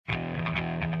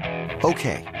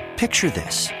Okay, picture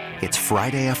this. It's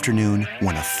Friday afternoon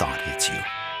when a thought hits you.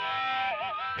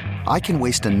 I can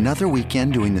waste another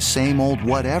weekend doing the same old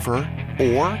whatever,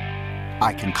 or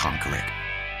I can conquer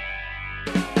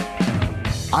it.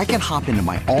 I can hop into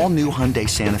my all-new Hyundai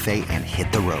Santa Fe and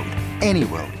hit the road. Any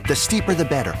road. The steeper, the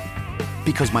better.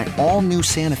 Because my all-new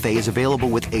Santa Fe is available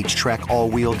with H-Track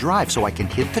all-wheel drive, so I can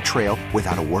hit the trail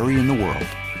without a worry in the world.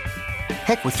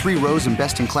 Heck, with 3 rows and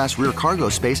best-in-class rear cargo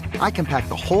space, I can pack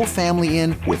the whole family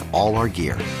in with all our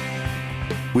gear.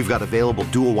 We've got available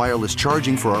dual wireless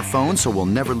charging for our phones, so we'll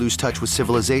never lose touch with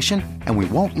civilization, and we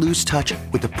won't lose touch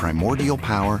with the primordial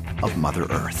power of Mother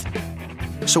Earth.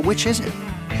 So which is it?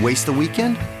 Waste the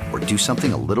weekend or do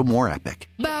something a little more epic?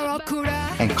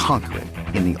 And conquer it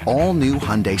in the all-new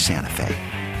Hyundai Santa Fe.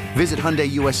 Visit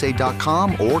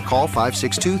HyundaiUSA.com or call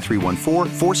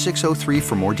 562-314-4603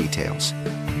 for more details.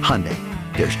 Hyundai,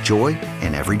 there's joy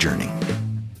in every journey.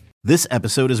 This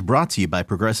episode is brought to you by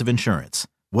Progressive Insurance.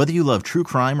 Whether you love true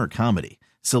crime or comedy,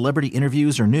 celebrity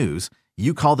interviews or news,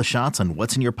 you call the shots on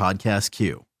what's in your podcast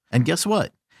queue. And guess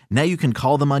what? Now you can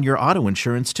call them on your auto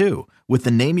insurance too with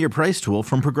the Name Your Price tool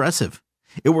from Progressive.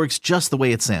 It works just the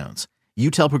way it sounds. You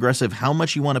tell Progressive how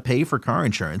much you want to pay for car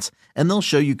insurance, and they'll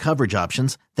show you coverage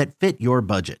options that fit your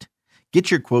budget. Get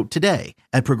your quote today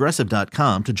at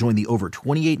Progressive.com to join the over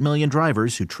 28 million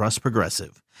drivers who trust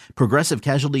Progressive. Progressive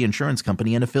Casualty Insurance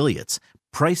Company and Affiliates.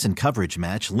 Price and coverage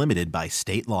match limited by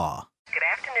state law. Good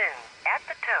afternoon. At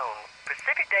the tone,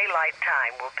 Pacific Daylight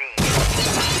Time will be...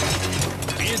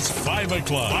 It's 5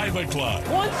 o'clock. 5 o'clock.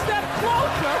 One step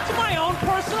closer to my own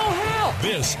personal hell.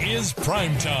 This is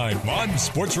Prime Time on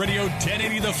Sports Radio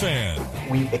 1080 The Fan.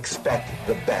 We expect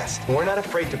the best. We're not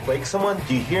afraid to break someone.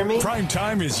 Do you hear me? Prime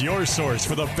Time is your source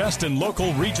for the best in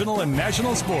local, regional, and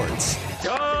national sports.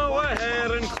 Go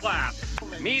ahead and clap.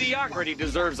 Mediocrity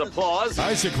deserves applause.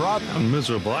 Isaac Robb. I'm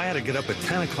miserable. I had to get up at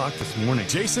 10 o'clock this morning.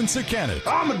 Jason Sakanet.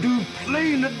 I'm a dude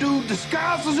playing a dude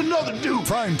disguised as another dude.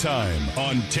 Prime Time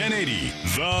on 1080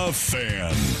 The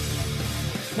Fan.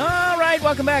 All right,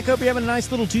 welcome back. Hope you're having a nice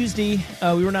little Tuesday.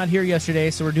 We were not here yesterday,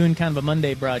 so we're doing kind of a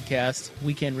Monday broadcast,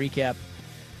 weekend recap.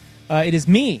 It is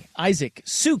me, Isaac,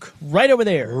 Sook, right over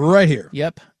there. Right here.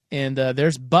 Yep. And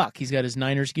there's Buck. He's got his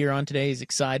Niners gear on today. He's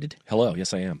excited. Hello.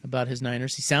 Yes, I am. About his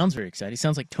Niners. He sounds very excited. He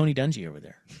sounds like Tony Dungy over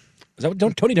there. Is that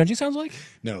what Tony Dungy sounds like?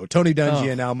 No, Tony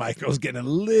Dungy and Al Michaels getting a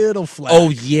little flat. Oh,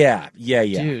 yeah.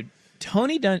 Dude,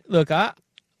 Tony Dungy. Look,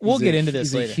 we'll get into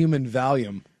this later. He's a human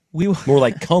Valium. More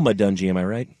like Coma Dungy, am I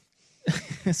right?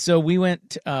 So we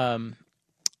went, wow,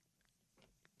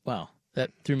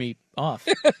 that threw me off.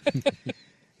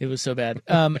 It was so bad.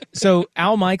 So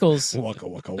Al Michaels, waka,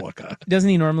 waka, waka. Doesn't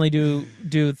he normally do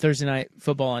Thursday Night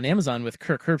Football on Amazon with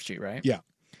Kirk Herbstreit, right? Yeah.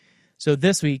 So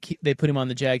this week they put him on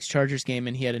the Jags-Chargers game,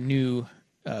 and he had a new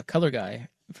color guy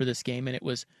for this game, and it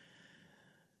was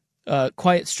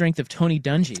Quiet Strength of Tony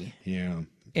Dungy. Yeah.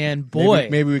 And boy,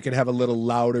 maybe we could have a little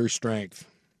louder strength.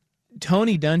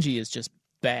 Tony Dungy is just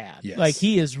bad. Yes. Like,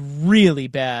 he is really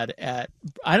bad at.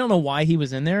 I don't know why he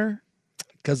was in there.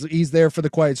 Because he's there for the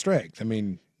quiet strength. I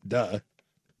mean, duh.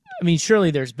 I mean,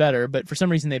 surely there's better, but for some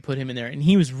reason they put him in there, and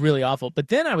he was really awful. But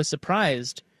then I was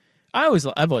surprised.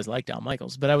 I've always liked Al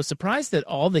Michaels, but I was surprised that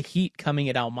all the heat coming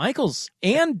at Al Michaels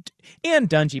and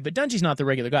Dungy, but Dungy's not the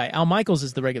regular guy. Al Michaels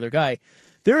is the regular guy.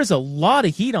 There is a lot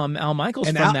of heat on Al Michaels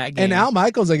from that game. And Al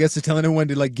Michaels, I guess, is telling everyone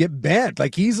to get bent.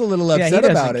 Like, he's a little upset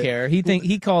about it. He doesn't care.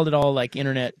 He called it all like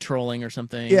internet trolling or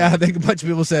something. Yeah, I think a bunch of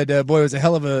people said, boy, it was a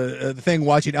hell of a thing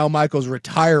watching Al Michaels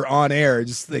retire on air.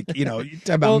 Just like, you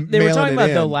talk about well, they were talking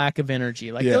about in. The lack of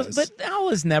energy. Like, yes. But Al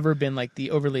has never been like the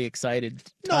overly excited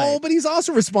type. No, but he's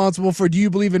also responsible for Do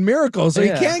You Believe in Miracles? So he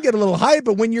can get a little hype,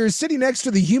 but when you're sitting next to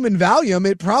the human Valium,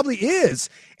 it probably is.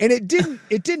 And it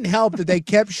didn't help that they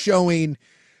kept showing.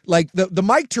 Like the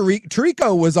Mike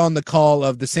Tirico was on the call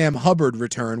of the Sam Hubbard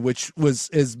return, which was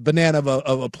as banana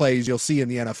of a play as you'll see in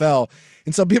the NFL.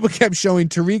 And so people kept showing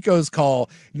Tirico's call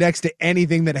next to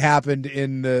anything that happened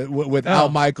with Al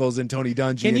Michaels and Tony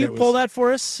Dungy. Can you pull that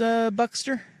for us,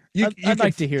 Buckster? I'd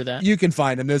like to hear that. You can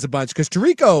find him. There's a bunch because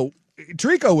Tirico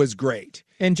was great.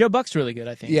 And Joe Buck's really good,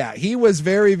 I think. Yeah, he was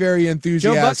very, very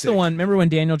enthusiastic. Joe Buck's the one. Remember when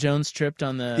Daniel Jones tripped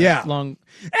on the long...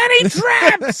 And he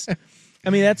trips! I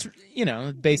mean, that's,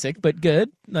 basic, but good.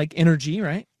 Like, energy,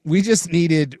 right? We just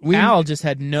needed... Al just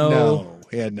had no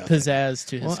he had nothing. Pizzazz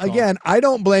to his call. Again, I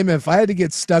don't blame him if I had to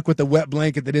get stuck with the wet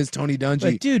blanket that is Tony Dungy.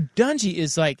 But, dude, Dungy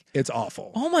is like... It's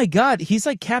awful. Oh, my God. He's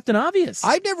like Captain Obvious.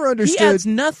 I never understood... He adds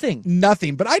nothing.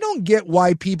 Nothing. But I don't get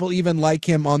why people even like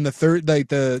him on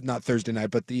the not Thursday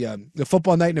night, but the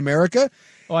Football Night in America.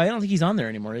 Oh, I don't think he's on there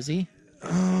anymore, is he?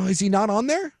 Is he not on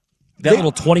there? That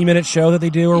little 20-minute show that they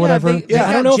do or whatever. I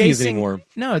don't know if he's anymore.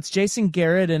 No, it's Jason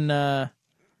Garrett and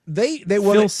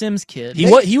Phil Sims' kid.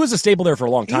 He was a staple there for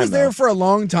a long time. He was there for a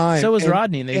long time. So was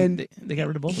Rodney. And they got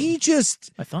rid of both. He of them.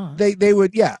 just I thought they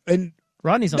would and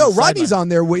Rodney's on. Rodney's on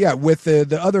there. With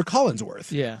the other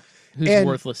Collinsworth. Yeah. Who's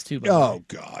worthless too.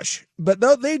 Gosh! But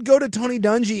they'd go to Tony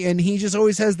Dungy, and he just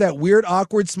always has that weird,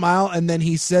 awkward smile, and then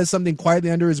he says something quietly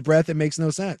under his breath that makes no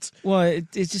sense. Well,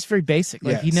 it's just very basic.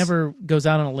 Like he never goes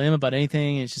out on a limb about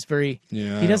anything. It's just very.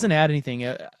 Yeah. He doesn't add anything.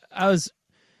 I was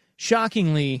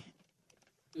shockingly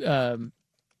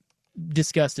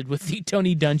disgusted with the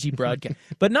Tony Dungy broadcast,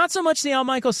 but not so much the Al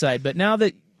Michaels side. But now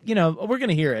that we're going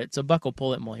to hear it, so Buck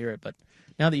pull it and we'll hear it. But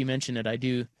now that you mention it, I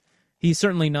do. He's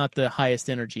certainly not the highest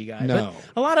energy guy. No.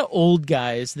 But a lot of old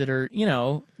guys that are,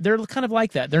 they're kind of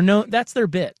like that. That's their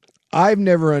bit. I've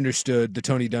never understood the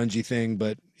Tony Dungy thing,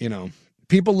 but,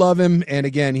 people love him. And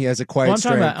again, he has a quiet strength.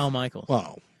 I'm talking about Al Michaels.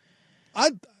 Well,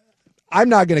 I'm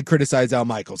not going to criticize Al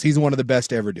Michaels. He's one of the best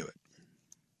to ever do it.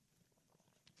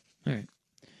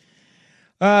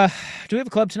 All right. Do we have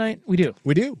a club tonight? We do.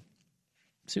 We do.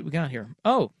 Let's see what we got here.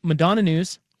 Oh, Madonna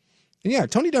news. And yeah,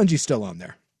 Tony Dungy's still on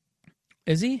there.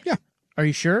 Is he? Yeah. Are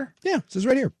you sure? Yeah, it says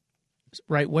right here.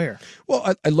 Right where?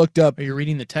 Well, I looked up. Are you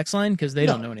reading the text line? Because they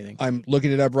don't know anything. I'm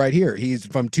looking it up right here. He's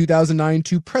from 2009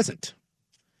 to present.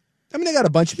 I mean, they got a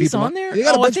bunch of people. He's on there? They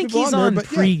got a bunch I think of people he's on on there,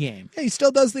 pregame. Yeah, he still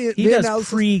does the does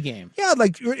analysis. pregame. Yeah,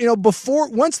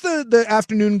 once the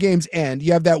afternoon games end,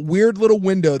 you have that weird little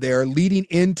window there leading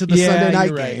into the Sunday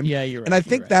night game. Yeah, you're right. And I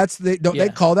think that's they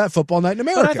call that Football Night in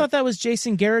America. But I thought that was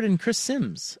Jason Garrett and Chris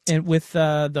Sims and with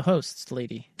the hosts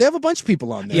lady. They have a bunch of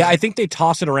people on there. Yeah, I think they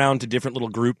toss it around to different little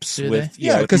groups with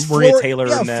because Maria Taylor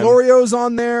and them. Florio's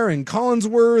on there and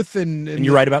Collinsworth and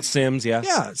you're right about Sims. Yeah,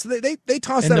 yeah. So they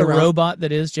toss and that the around. Robot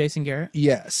that is Jason Garrett.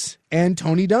 Yes. And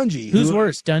Tony Dungy. Who's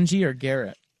worse, Dungy or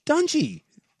Garrett? Dungy.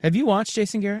 Have you watched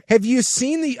Jason Garrett? Have you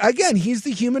seen he's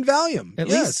the human Valium. At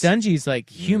least Dungy's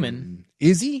like human.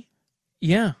 Is he?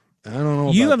 Yeah. I don't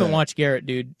know. You haven't watched Garrett,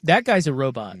 dude. That guy's a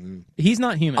robot. He's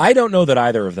not human. I don't know that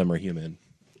either of them are human.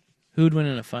 Who'd win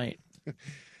in a fight?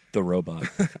 The robot.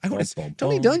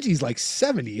 Tony Dungy's like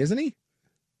 70, isn't he?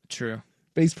 True.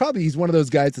 But he's one of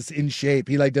those guys that's in shape.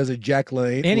 He does a Jack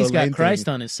LaLanne. And he's got Christ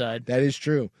on his side. That is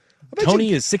true.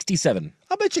 Tony is 67.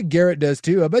 I bet you Garrett does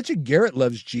too. I bet you Garrett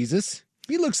loves Jesus.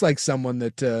 He looks like someone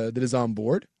that is on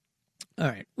board. All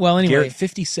right. Well, anyway. Garrett,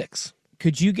 56.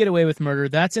 Could you get away with murder?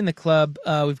 That's in the club.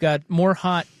 We've got more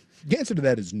hot. The answer to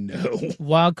that is no.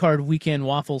 Wild card weekend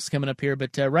waffles coming up here.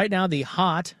 But right now, the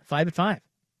hot 5 at 5.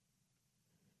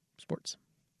 Sports.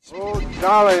 Oh,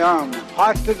 golly, I'm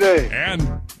hot today.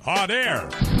 And hot air.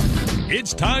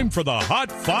 It's time for the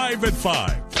Hot 5 at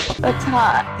 5. That's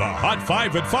hot. The Hot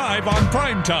 5 at 5 on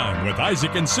Primetime with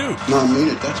Isaac and Sue. No, I mean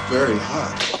it. That's very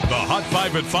hot. The Hot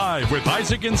 5 at 5 with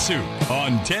Isaac and Sue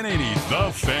on 1080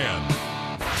 The Fan.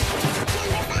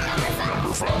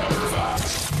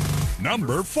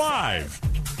 Number 5.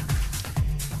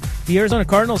 The Arizona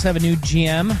Cardinals have a new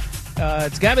GM.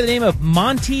 It's a guy by the name of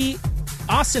Monty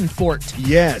Ossenfort.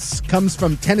 Yes, comes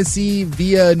from Tennessee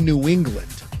via New England.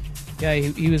 Yeah,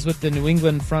 he was with the New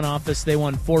England front office. They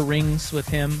won 4 rings with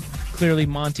him. Clearly,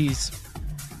 Monty's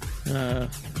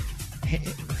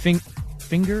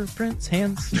fingerprints,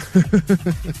 hands.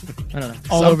 I don't know,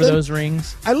 all over those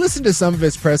rings. I listened to some of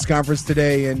his press conference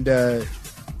today, and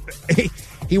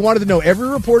he wanted to know every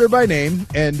reporter by name,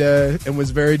 and was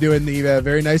very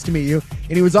nice to meet you.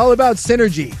 And he was all about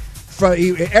synergy.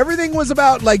 Everything was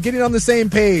about like getting on the same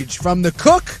page, from the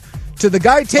cook to the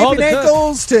guy taping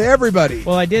ankles to everybody.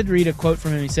 Well, I did read a quote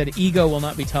from him. He said, "Ego will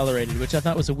not be tolerated," which I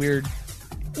thought was a weird.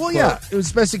 Well, yeah, it was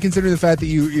especially considering the fact that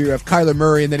you have Kyler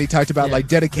Murray, and then he talked about like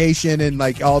dedication and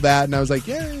like all that, and I was like,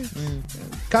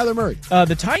 Kyler Murray.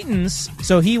 The Titans.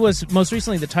 So he was most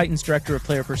recently the Titans director of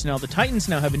player personnel. The Titans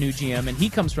now have a new GM, and he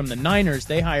comes from the Niners.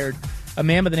 They hired a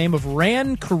man by the name of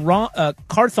Ran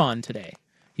Carthon today.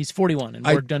 He's 41 and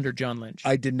worked under John Lynch.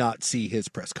 I did not see his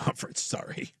press conference.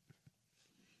 Sorry.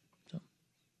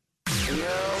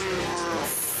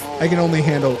 I can only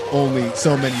handle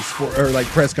so many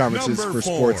press conferences for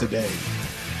sports a day.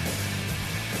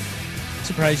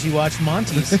 Surprised you watched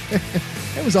Monty's.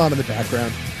 It was on in the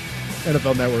background.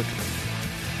 NFL Network.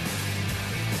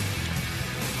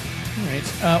 All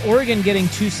right. Oregon getting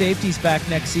 2 safeties back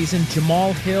next season.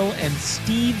 Jamal Hill and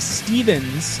Steve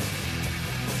Stevens.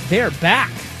 They're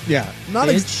back. Yeah.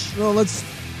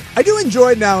 I do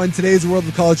enjoy now in today's world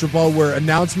of college football where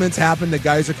announcements happen that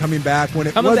guys are coming back when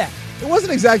it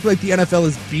wasn't exactly like the NFL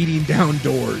is beating down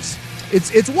doors.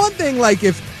 It's one thing like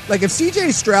if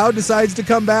CJ Stroud decides to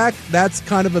come back, that's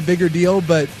kind of a bigger deal,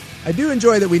 but I do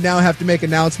enjoy that we now have to make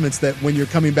announcements that when you're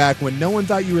coming back when no one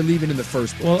thought you were leaving in the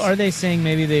first place. Well, are they saying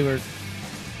maybe they were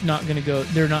not going to go?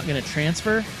 They're not going to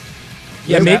transfer.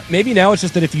 Yeah, maybe now it's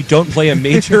just that if you don't play a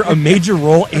major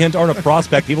role and aren't a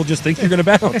prospect, people just think you're going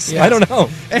to bounce. Yes. I don't know.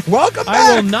 Hey, welcome back.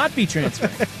 I will not be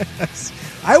transferring.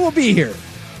 I will be here.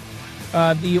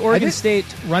 The Oregon State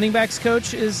running backs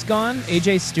coach is gone.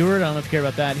 A.J. Stewart, I don't know if you care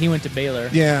about that. He went to Baylor.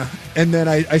 Yeah, and then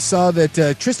I saw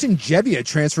that Tristan Gebbia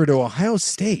transferred to Ohio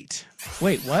State.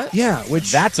 Wait, what? Yeah,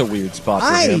 which That's a weird spot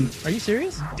for him. Are you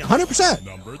serious? 100%.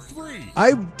 Number 3.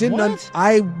 I didn't.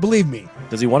 I believe me.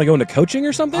 Does he want to go into coaching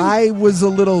or something? I was a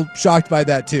little shocked by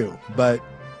that too, but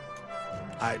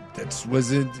he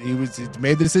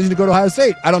made the decision to go to Ohio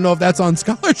State. I don't know if that's on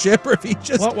scholarship or if he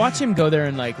just Watch him go there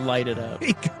and light it up.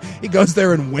 he goes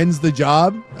there and wins the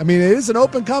job. I mean, it is an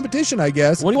open competition, I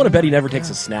guess. What do you want to bet he never takes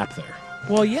a snap there?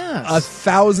 Well, yes.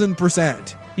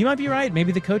 1,000%. You might be right.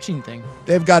 Maybe the coaching thing.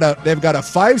 They've got a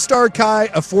 5-star Kai,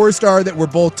 a 4-star that were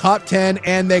both top 10,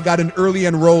 and they got an early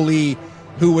enrollee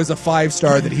who was a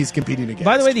 5-star that he's competing against.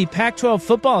 By the way, the Pac-12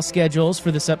 football schedules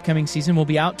for this upcoming season will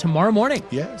be out tomorrow morning.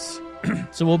 Yes.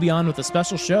 So we'll be on with a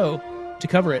special show to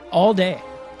cover it all day.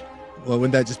 Well,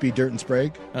 wouldn't that just be Dirt and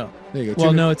Sprague? Oh. There you go.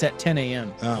 Well, no, it's at 10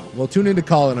 a.m. Oh, well, tune in to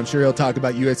Colin. I'm sure he'll talk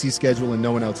about USC's schedule and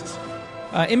no one else's.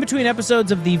 In between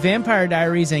episodes of The Vampire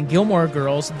Diaries and Gilmore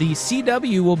Girls, the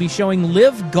CW will be showing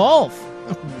Live Golf.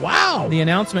 Wow. The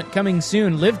announcement coming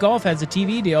soon. Live Golf has a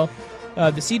TV deal.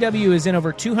 The CW is in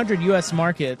over 200 U.S.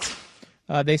 markets.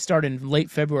 They start in late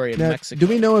February in Now, Mexico. do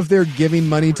we know if they're giving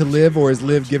money to Live or is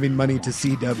Live giving money to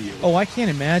CW? Oh, I can't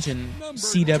imagine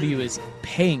CW is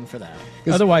paying for that.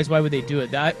 Otherwise, why would they do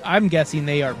it? I'm guessing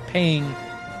they are paying,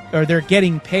 or they're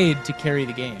getting paid to carry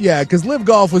the game. Yeah, because Live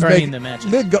Golf was the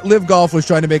matches. Live Golf was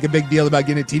trying to make a big deal about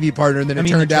getting a TV partner, and then it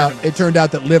turned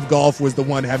out that Live Golf was the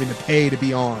one having to pay to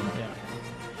be on.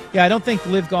 Yeah, I don't think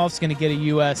Live Golf's going to get a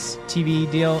U.S. TV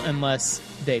deal unless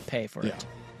they pay for it.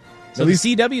 So the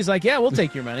CW is like, yeah, we'll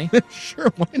take your money.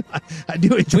 Sure, why not? I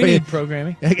do enjoy We need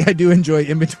programming. I do enjoy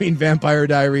in between Vampire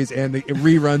Diaries and the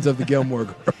reruns of the Gilmore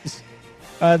Girls.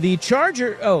 The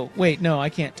Charger. Oh, wait, no, I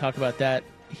can't talk about that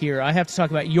here. I have to talk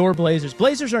about your Blazers.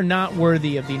 Blazers are not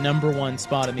worthy of the number one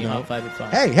spot in the Hot 5 at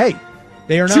 5. Hey,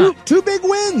 they are not. Two big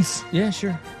wins. Yeah,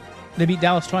 sure. They beat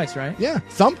Dallas twice, right? Yeah,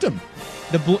 thumped them.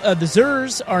 The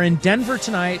Zers are in Denver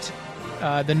tonight.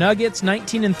 The Nuggets,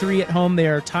 19-3 at home. They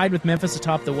are tied with Memphis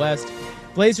atop the West.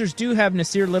 Blazers do have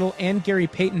Nasir Little and Gary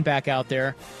Payton back out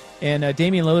there. And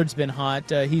Damian Lillard's been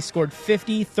hot. He scored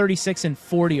 50, 36, and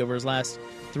 40 over his last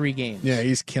 3 games. Yeah,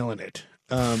 he's killing it.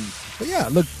 But yeah,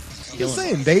 look, just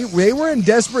saying, they were in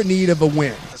desperate need of a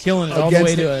win. Killing it all the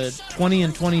way to a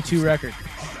 20-22 record.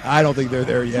 I don't think they're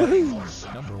there yet.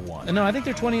 Number 1. No, I think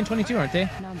they're 20-22, aren't they?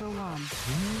 Number 1.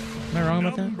 Am I wrong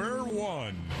about that? Number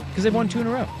 1. Because they've won 2 in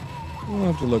a row. We'll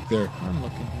have to look there. I'm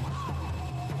looking.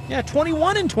 Yeah,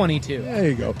 21-22. There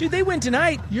you go. Dude, they win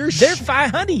tonight. They're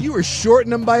 500. You were shorting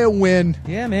them by a win.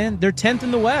 Yeah, man. They're 10th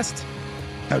in the West.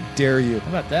 How dare you? How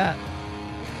about that?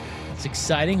 It's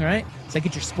exciting, right? It's like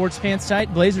get your sports pants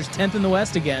tight. Blazers 10th in the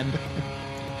West again.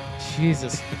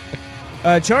 Jesus.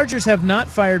 Chargers have not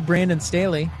fired Brandon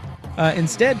Staley.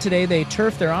 Instead, today they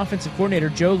turfed their offensive coordinator,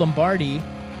 Joe Lombardi,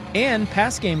 and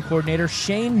pass game coordinator,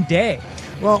 Shane Day.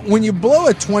 Well, when you blow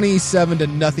a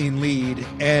 27-0 lead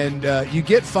and you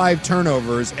get 5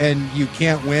 turnovers and you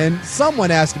can't win, someone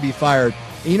has to be fired.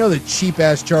 And you know the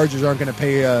cheap-ass Chargers aren't going to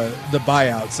pay the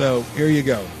buyout, so here you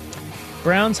go.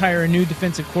 Browns hire a new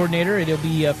defensive coordinator. It'll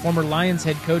be former Lions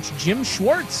head coach Jim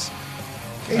Schwartz.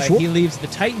 He leaves the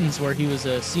Titans where he was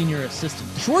a senior assistant.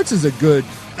 Schwartz is a good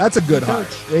hire.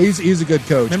 He's a good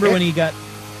coach. Remember when he got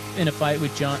in a fight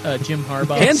with Jim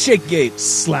Harbaugh? Handshake gate.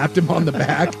 Slapped him on the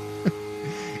back.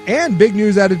 And big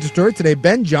news out of Detroit today,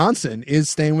 Ben Johnson is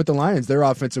staying with the Lions, their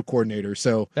offensive coordinator.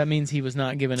 So that means he was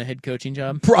not given a head coaching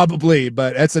job? Probably,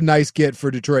 but that's a nice get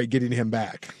for Detroit getting him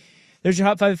back. There's your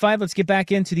Hot 5 at 5. Let's get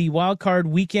back into the Wild Card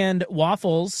Weekend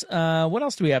Waffles. What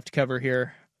else do we have to cover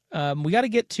here? We got to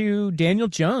get to Daniel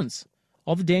Jones.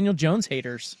 All the Daniel Jones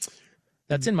haters.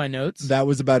 That's in my notes. That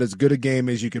was about as good a game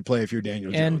as you could play if you're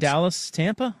Daniel Jones. And Dallas,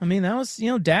 Tampa. I mean, that was,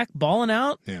 Dak balling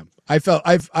out. Yeah.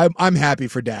 I'm happy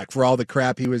for Dak for all the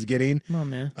crap he was getting. Oh,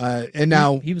 man. And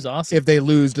now he was awesome. If they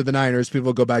lose to the Niners,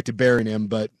 people go back to burying him.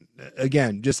 But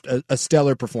again, just a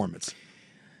stellar performance.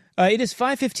 It is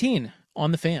 5:15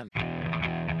 on the Fan.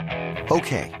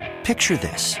 Okay, picture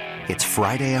this. It's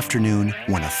Friday afternoon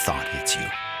when a thought hits you.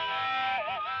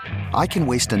 I can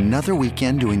waste another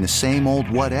weekend doing the same old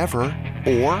whatever,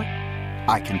 or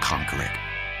I can conquer it.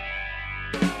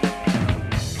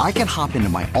 I can hop into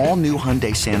my all-new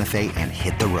Hyundai Santa Fe and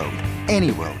hit the road. Any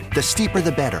road. The steeper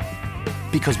the better.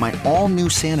 Because my all-new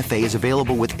Santa Fe is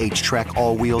available with H-Track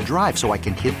all-wheel drive, so I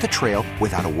can hit the trail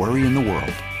without a worry in the world.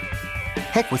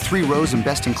 Heck, with 3 rows and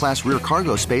best-in-class rear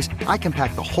cargo space, I can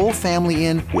pack the whole family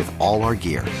in with all our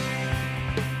gear.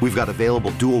 We've got available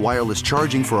dual wireless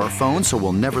charging for our phones, so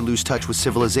we'll never lose touch with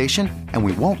civilization, and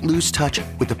we won't lose touch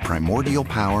with the primordial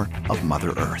power of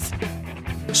Mother Earth.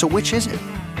 So which is it?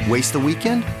 Waste the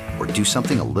weekend or do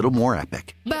something a little more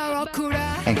epic?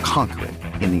 And conquer it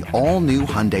in the all-new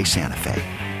Hyundai Santa Fe.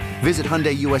 Visit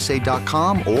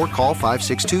HyundaiUSA.com or call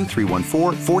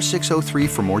 562-314-4603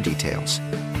 for more details.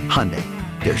 Hyundai,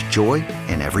 there's joy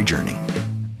in every journey.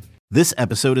 This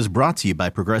episode is brought to you by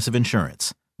Progressive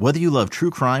Insurance. Whether you love true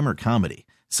crime or comedy,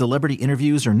 celebrity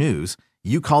interviews or news,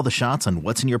 you call the shots on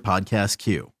what's in your podcast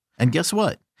queue. And guess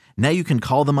what? Now you can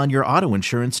call them on your auto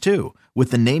insurance too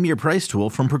with the Name Your Price tool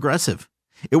from Progressive.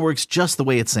 It works just the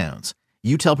way it sounds.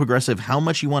 You tell Progressive how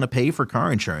much you want to pay for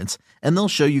car insurance, and they'll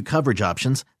show you coverage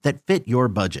options that fit your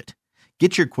budget.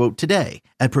 Get your quote today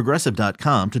at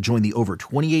Progressive.com to join the over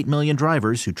 28 million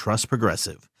drivers who trust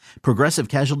Progressive. Progressive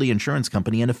Casualty Insurance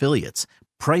Company and Affiliates.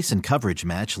 Price and coverage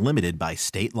match limited by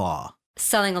state law.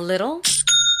 Selling a little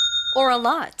or a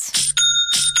lot?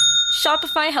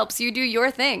 Shopify helps you do your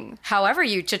thing, however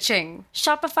you cha-ching.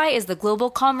 Shopify is the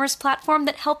global commerce platform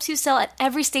that helps you sell at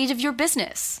every stage of your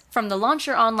business. From the launch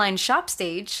your online shop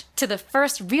stage, to the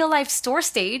first real-life store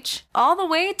stage, all the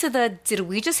way to the did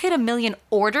we just hit 1 million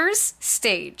orders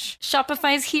stage.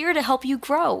 Shopify's here to help you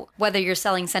grow. Whether you're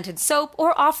selling scented soap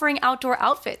or offering outdoor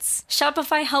outfits,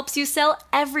 Shopify helps you sell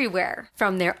everywhere.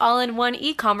 From their all-in-one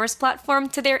e-commerce platform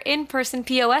to their in-person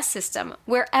POS system,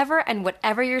 wherever and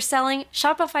whatever you're selling,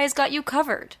 Shopify's got you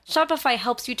covered. Shopify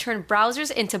helps you turn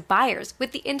browsers into buyers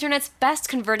with the internet's best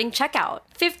converting checkout.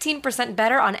 15%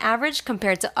 better on average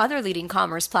compared to other leading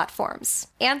commerce platforms.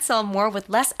 And sell more with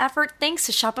less effort thanks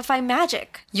to Shopify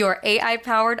Magic, your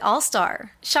AI-powered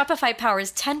all-star. Shopify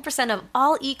powers 10% of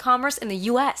all e-commerce in the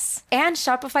US. And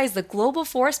Shopify is the global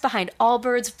force behind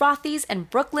Allbirds, Rothy's, and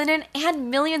Brooklinen,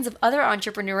 and millions of other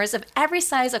entrepreneurs of every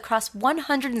size across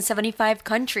 175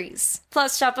 countries.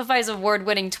 Plus, Shopify's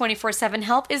award-winning 24/7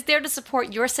 help is there to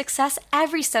support your success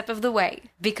every step of the way.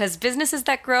 Because businesses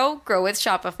that grow, grow with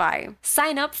Shopify.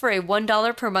 Sign up for a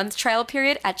 $1 per month trial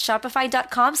period at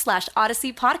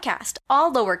shopify.com/Odyssey Podcast,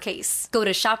 all lowercase. Go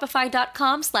to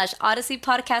shopify.com/Odyssey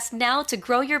Podcast now to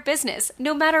grow your business,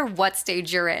 no matter what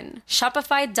stage you're in.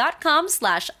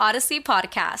 Shopify.com/Odyssey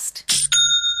Podcast.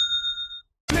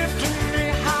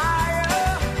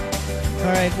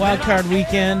 All right, wild card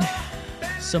weekend.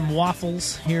 Some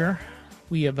waffles here.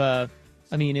 We have,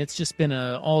 it's just been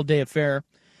an all-day affair.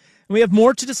 We have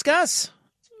more to discuss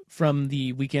from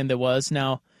the weekend that was.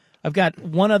 Now, I've got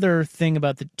one other thing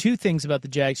two things about the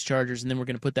Jags-Chargers, and then we're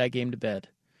going to put that game to bed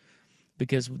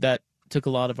because that took a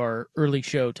lot of our early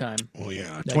show time. Well,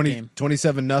 yeah,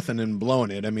 27-0 and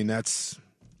blowing it. I mean, that's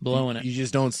blowing it. You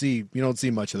just don't see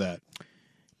much of that.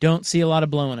 Don't see a lot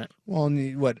of blowing it. Well,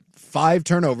 5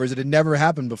 turnovers? It had never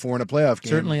happened before in a playoff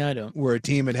game. Certainly, I don't. Where a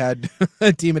team had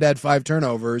 5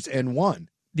 turnovers and won.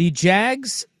 The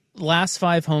Jags' last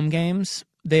 5 home games,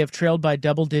 they have trailed by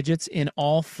double digits in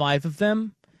all 5 of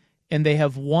them, and they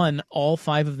have won all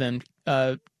 5 of them.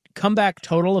 Comeback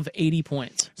total of 80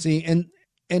 points. See, and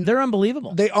they're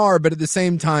unbelievable. They are, but at the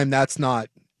same time, that's not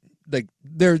like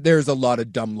there's a lot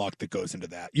of dumb luck that goes into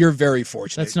that. You're very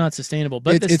fortunate. That's not sustainable,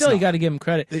 but still, you got to give them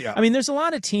credit. Yeah. I mean, there's a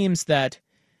lot of teams that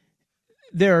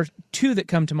there are 2 that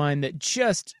come to mind that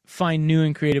just find new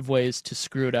and creative ways to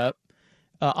screw it up.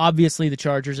 Obviously, the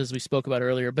Chargers, as we spoke about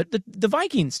earlier, but the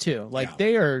Vikings too.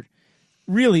 They are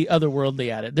really otherworldly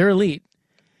at it. They're elite,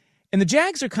 and the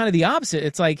Jags are kind of the opposite.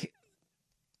 It's like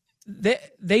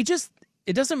they just,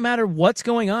 it doesn't matter what's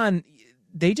going on.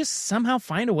 They just somehow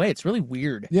find a way. It's really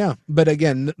weird. Yeah, but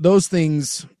again, those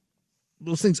things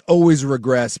always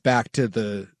regress back to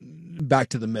the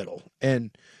middle.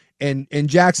 And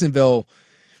Jacksonville,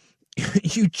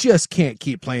 you just can't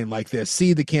keep playing like this.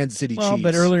 See the Kansas City Chiefs.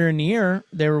 But earlier in the year,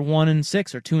 they were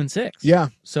 1-6 or 2-6. Yeah.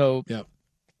 So, yeah.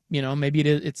 Maybe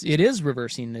it is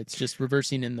reversing. It's just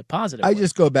reversing in the positive. I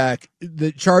just go back.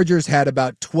 The Chargers had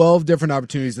about 12 different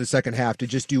opportunities in the second half to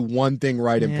just do one thing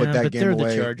right and put that game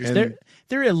away. They're the Chargers.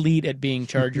 They're elite at being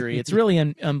Chargery. It's really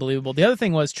unbelievable. The other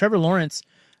thing was Trevor Lawrence.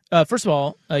 First of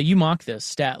all, you mocked this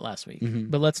stat last week,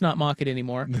 but let's not mock it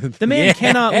anymore. The man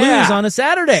cannot lose on a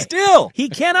Saturday. Still. He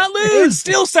cannot lose. It's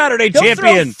still Saturday He'll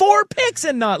champion. Throw 4 picks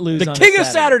and not lose the king of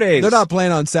Saturdays. They're not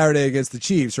playing on Saturday against the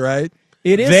Chiefs, right?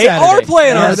 It is They Saturday. are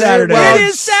playing on Saturday. It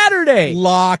is Saturday.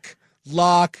 Lock.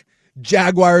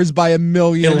 Jaguars by 1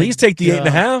 million. At least take the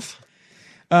 8.5.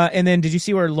 And then did you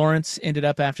see where Lawrence ended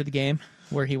up after the game,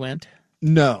 where he went?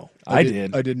 No. I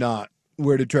did. I did not.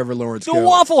 Where did Trevor Lawrence The go?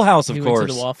 Waffle House, of He course. went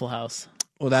to the Waffle House.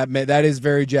 Well, that is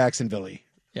very Jacksonville-y.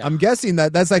 Yeah. I'm guessing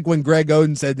that's like when Greg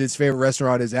Oden said his favorite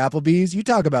restaurant is Applebee's. You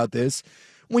talk about this.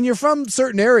 When you're from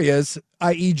certain areas,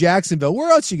 i.e. Jacksonville,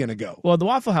 where else are you going to go? Well, the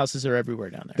Waffle Houses are everywhere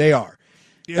down there. They are.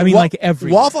 I mean, like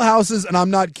everywhere. Waffle Houses, and I'm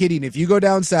not kidding, if you go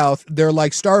down south, they're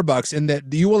like Starbucks in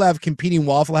that you will have competing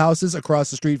Waffle Houses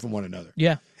across the street from one another.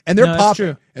 Yeah. And they're No, that's popping.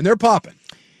 true. And they're popping.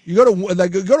 You go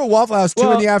to Waffle House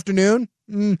 2 in the afternoon,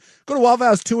 go to Waffle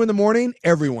House 2 in the morning,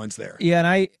 everyone's there. Yeah,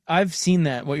 and I've seen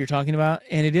that, what you're talking about,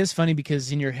 and it is funny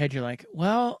because in your head you're like,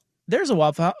 well, there's a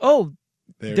Waffle House. Oh,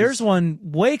 there's one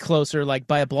way closer, like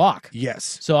by a block.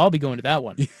 Yes. So I'll be going to that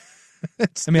one.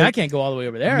 I mean, I can't go all the way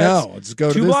over there. No, just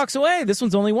go to 2 blocks away. This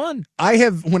one's only one.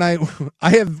 When I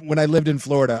lived in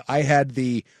Florida,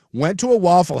 I went to a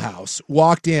Waffle House,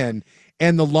 walked in,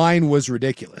 and the line was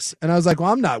ridiculous. And I was like,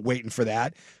 well, I'm not waiting for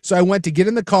that. So I went to get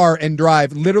in the car and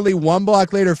drive. Literally 1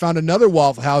 block later, found another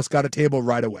Waffle House, got a table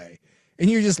right away.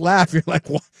 And you just laugh. You're like,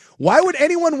 why would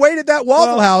anyone wait at that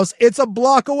Waffle House? It's a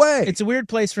block away. It's a weird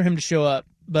place for him to show up,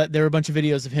 but there were a bunch of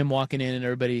videos of him walking in and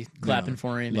everybody clapping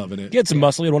for him. Loving it. He had some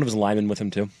muscle. He had one of his linemen with him,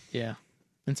 too. Yeah.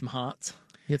 And some hots.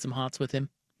 He had some hots with him.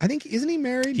 I think, isn't he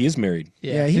married? He is married.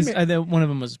 Yeah, one of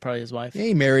them was probably his wife. Yeah,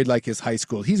 he married like his high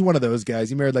school. He's one of those guys.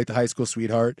 He married like the high school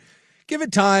sweetheart. Give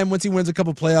it time. Once he wins a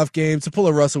couple playoff games to pull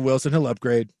a Russell Wilson, he'll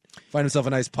upgrade. Find himself a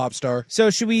nice pop star.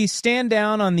 So should we stand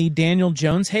down on the Daniel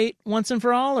Jones hate once and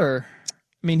for all? Or,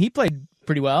 I mean, he played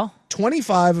pretty well.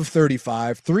 25 of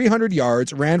 35, 300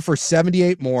 yards, ran for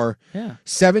 78 more,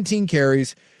 17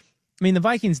 carries. I mean, the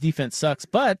Vikings defense sucks,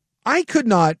 but I could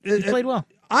not. He played well.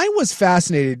 I was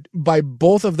fascinated by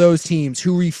both of those teams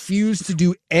who refused to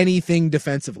do anything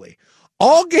defensively.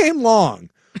 All game long,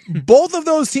 both of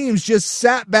those teams just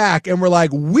sat back and were like,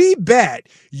 we bet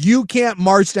you can't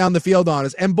march down the field on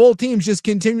us. And both teams just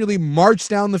continually marched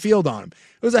down the field on them.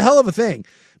 It was a hell of a thing.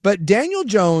 But Daniel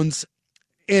Jones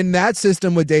in that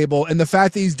system with Dable and the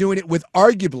fact that he's doing it with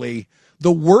arguably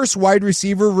the worst wide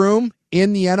receiver room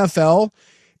in the NFL,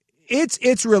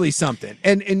 it's really something.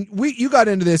 And you got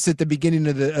into this at the beginning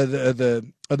of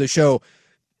the show.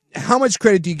 How much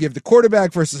credit do you give the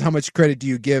quarterback versus how much credit do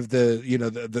you give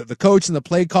the coach and the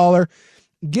play caller?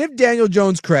 Give Daniel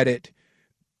Jones credit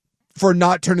for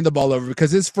not turning the ball over,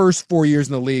 because his first 4 years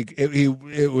in the league,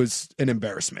 it was an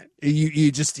embarrassment.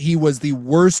 He was the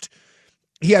worst.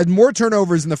 He had more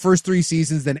turnovers in the first 3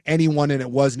 seasons than anyone, and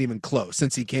it wasn't even close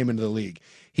since he came into the league.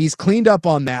 He's cleaned up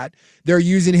on that. They're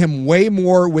using him way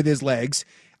more with his legs.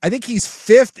 I think he's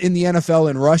 5th in the NFL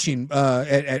in rushing,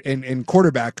 in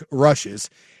quarterback rushes.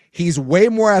 He's way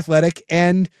more athletic,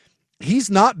 and he's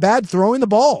not bad throwing the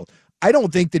ball. I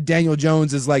don't think that Daniel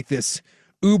Jones is like this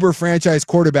uber franchise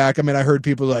quarterback. I mean, I heard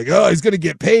people like, oh, he's going to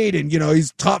get paid, and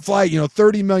he's top flight,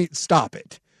 $30 million. Stop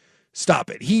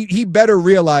it. He better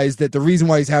realize that the reason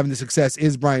why he's having the success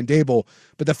is Brian Dable.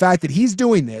 But the fact that he's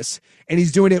doing this, and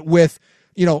he's doing it with,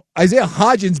 Isaiah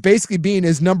Hodgins basically being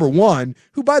his number one,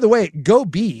 who, by the way, go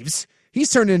Beavs. He's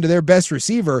turned into their best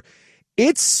receiver.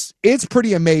 It's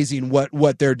pretty amazing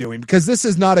what they're doing, because this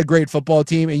is not a great football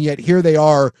team, and yet here they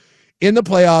are in the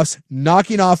playoffs,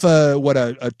 knocking off a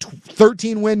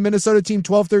 13-win Minnesota team,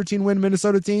 12-13-win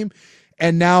Minnesota team,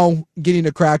 and now getting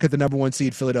a crack at the number 1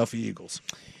 seed Philadelphia Eagles.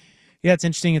 Yeah, it's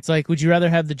interesting. It's like, would you rather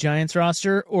have the Giants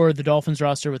roster or the Dolphins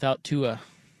roster without Tua?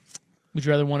 Would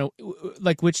you rather want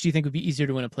to, which do you think would be easier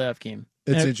to win a playoff game?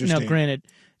 It's interesting. Now, granted,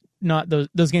 not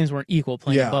those games weren't equal,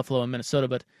 playing Buffalo and Minnesota,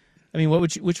 but I mean,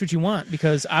 which would you want?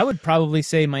 Because I would probably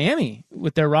say Miami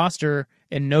with their roster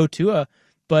and no Tua,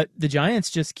 but the Giants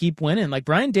just keep winning. Like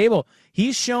Brian Dable,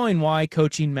 he's showing why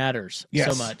coaching matters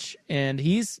so much, and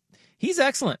he's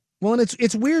excellent. Well, and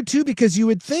it's weird too, because you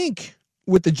would think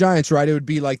with the Giants, right, it would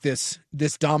be like this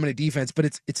dominant defense, but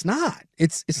it's not.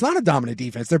 It's not a dominant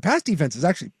defense. Their pass defense is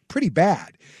actually pretty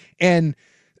bad, and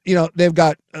they've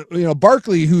got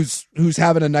Barkley who's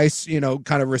having a nice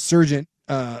kind of resurgent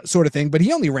sort of thing, but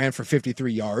he only ran for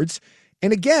 53 yards.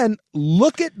 And again,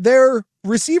 look at their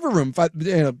receiver room.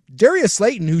 Darius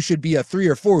Slayton, who should be a 3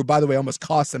 or 4, who, by the way, almost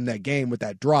cost them that game with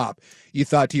that drop. You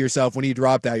thought to yourself when he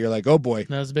dropped that, you're like, oh boy,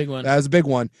 that was a big one. That was a big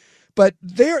one. But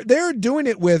they're doing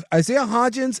it with Isaiah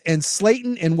Hodgins and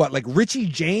Slayton and Richie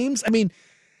James. I mean,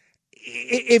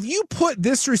 if you put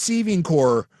this receiving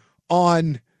core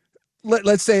on,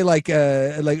 let's say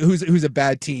who's a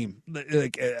bad team,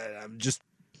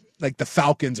 like the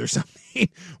Falcons or something,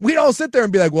 we'd all sit there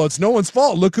and be like, well, it's no one's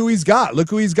fault. Look who he's got. Look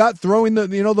who he's got throwing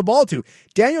the ball to.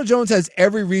 Daniel Jones has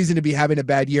every reason to be having a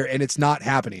bad year, and it's not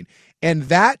happening. And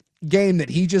that game that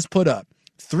he just put up,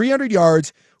 300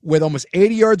 yards with almost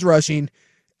 80 yards rushing,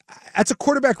 that's a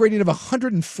quarterback rating of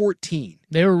 114.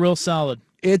 They were real solid.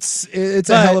 It's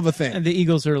a hell of a thing. The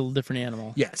Eagles are a little different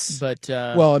animal. Yes. But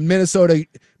well, in Minnesota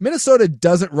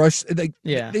doesn't rush.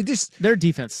 Their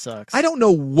defense sucks. I don't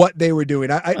know what they were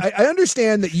doing. I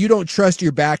understand that you don't trust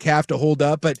your back half to hold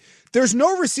up, but there's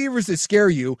no receivers that scare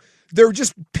you. They're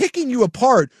just picking you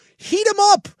apart. Heat them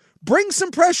up. Bring some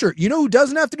pressure. You know who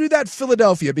doesn't have to do that?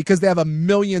 Philadelphia, because they have 1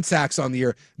 million sacks on the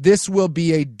year. This will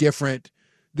be a different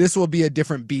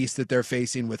beast that they're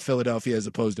facing with Philadelphia as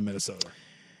opposed to Minnesota.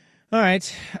 All right.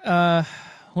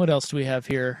 What else do we have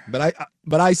here?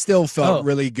 But I still felt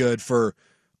really good for.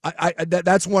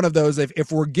 That's one of those.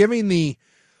 If we're giving the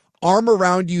arm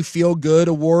around you feel good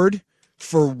award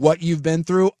for what you've been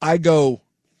through, I go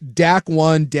Dak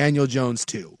 1, Daniel Jones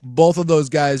 2. Both of those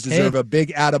guys deserve a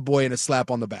big attaboy and a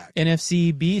slap on the back.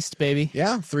 NFC beast, baby.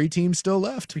 Yeah, 3 teams still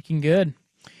left. Freaking good.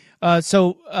 Buck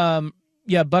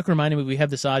reminded me we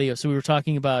have this audio. So we were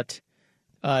talking about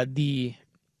the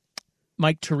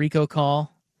Mike Tirico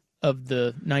call of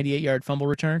the 98-yard fumble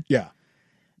return. Yeah.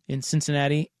 In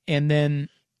Cincinnati. And then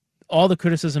all the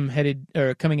criticism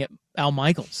coming at Al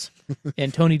Michaels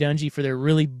and Tony Dungy for their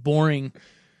really boring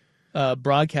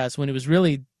broadcast when it was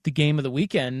really the game of the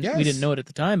weekend. Yes. We didn't know it at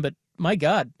the time, but my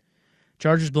God,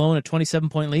 Chargers blowing a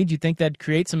 27-point lead. You'd think that'd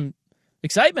create some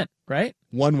excitement, right?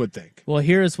 One would think. Well,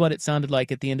 here is what it sounded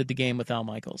like at the end of the game with Al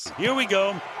Michaels. Here we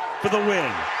go for the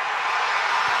win.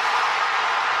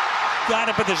 Got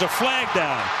it, but there's a flag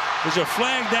down. There's a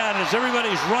flag down as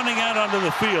everybody's running out onto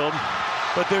the field,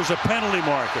 but there's a penalty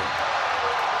marker.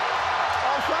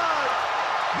 Offside.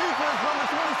 Defense number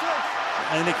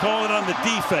 26. And they call it on the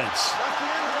defense.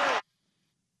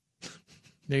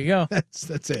 There you go.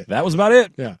 That's it. That was about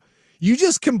it. Yeah. You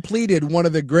just completed one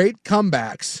of the great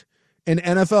comebacks in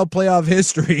NFL playoff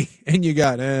history, and you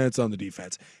got, it's on the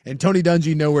defense. And Tony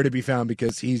Dungy nowhere to be found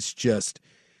because he's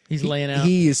laying out.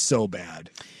 He is so bad.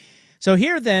 So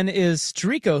here then is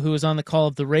Tirico, who was on the call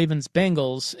of the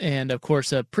Ravens-Bengals, and of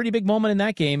course a pretty big moment in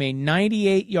that game, a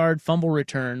 98-yard fumble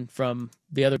return from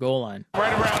the other goal line. Right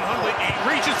around Huntley,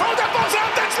 reaches, that ball's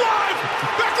out, that's live!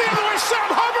 Back the other way, Sam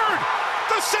Hubbard!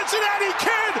 The Cincinnati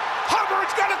Kid!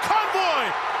 Hubbard's got a convoy!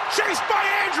 Chased by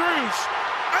Andrews!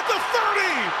 At the 30,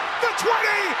 the 20,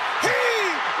 he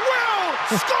will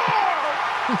score!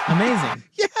 Amazing.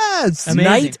 Yes. Amazing.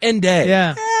 Night and day.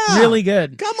 Yeah. Really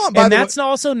good. Come on, and that's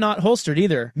also not holstered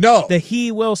either. No. The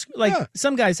he will,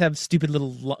 some guys have stupid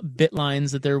little bit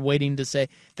lines that they're waiting to say.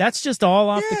 That's just all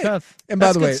off the cuff. And by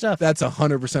that's the good way, stuff. that's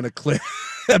 100% a clip.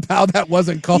 How that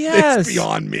wasn't called is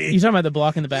beyond me. You talking about the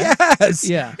block in the back? Yes.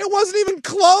 Yeah. It wasn't even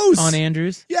close. On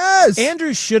Andrews? Yes.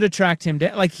 Andrews should have tracked him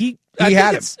down. Like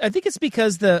I think it's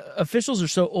because the officials are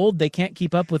so old they can't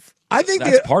keep up with. I think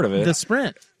that's part of it. The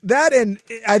sprint. That, and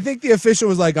I think the official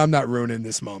was like, I'm not ruining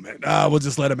this moment. We'll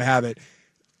just let him have it.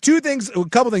 A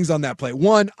couple things on that play.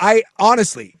 One, I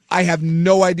have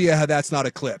no idea how that's not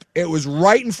a clip. It was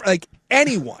right in front, like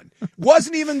anyone.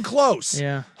 Wasn't even close.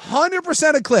 Yeah.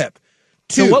 100% a clip.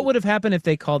 Two, so what would have happened if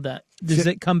they called that? Does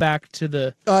it come back to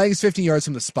the... I think it's 15 yards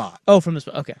from the spot. Oh, from the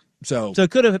spot. Okay. So it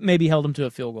could have maybe held him to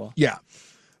a field goal. Yeah.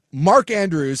 Mark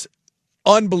Andrews,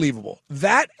 unbelievable.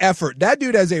 That effort, that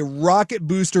dude has a rocket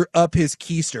booster up his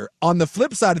keister. On the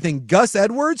flip side of things, Gus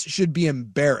Edwards should be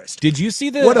embarrassed. Did you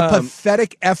see what a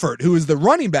pathetic effort, who was the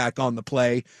running back on the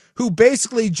play, who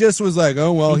basically just was like,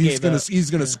 oh, well, he's gonna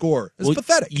score. It's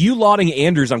pathetic. You lauding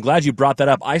Andrews, I'm glad you brought that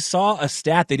up. I saw a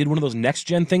stat. They did one of those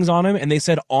next-gen things on him, and they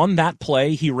said on that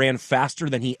play, he ran faster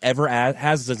than he ever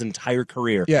has his entire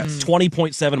career. Yes.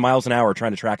 20.7 miles an hour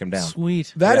trying to track him down.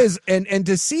 Sweet. That is, and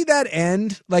to see that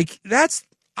end, like,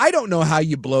 I don't know how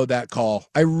you blow that call.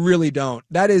 I really don't.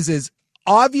 That is as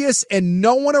obvious and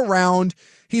no one around.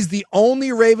 He's the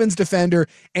only Ravens defender,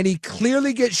 and he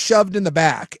clearly gets shoved in the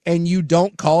back, and you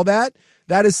don't call that.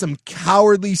 That is some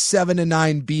cowardly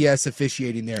 7-9 BS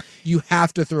officiating there. You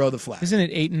have to throw the flag. Isn't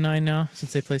it 8-9 now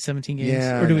since they play 17 games?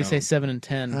 Yeah, or do we say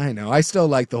 7-10? I know. I still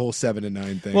like the whole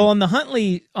 7-9 thing. Well, on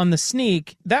the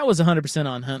sneak, that was 100%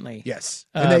 on Huntley. Yes,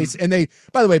 and they.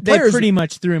 By the way, players they pretty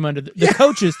much threw him under the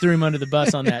coaches threw him under the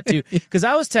bus on that too. Because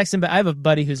I was texting, but I have a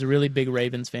buddy who's a really big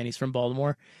Ravens fan. He's from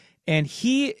Baltimore, and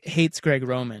he hates Greg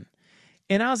Roman.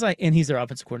 And I was like, and he's their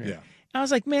offensive coordinator. Yeah. I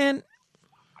was like, man.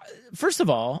 First of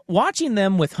all, watching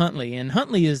them with Huntley, and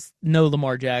Huntley is no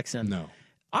Lamar Jackson. No.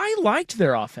 I liked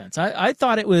their offense. I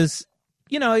thought it was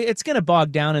it's going to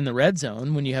bog down in the red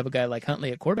zone when you have a guy like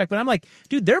Huntley at quarterback. But I'm like,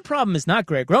 dude, their problem is not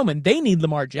Greg Roman. They need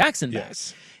Lamar Jackson back.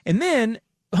 Yes. And then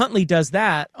Huntley does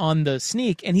that on the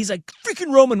sneak, and he's like,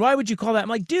 freaking Roman, why would you call that? I'm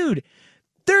like, dude,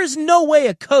 there's no way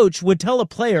a coach would tell a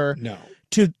player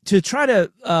to try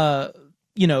to,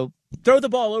 throw the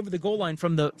ball over the goal line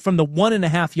from the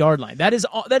 1.5 yard line. That is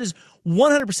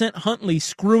 100% Huntley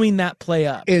screwing that play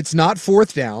up. It's not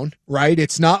fourth down, right?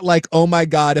 It's not like, oh my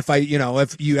God,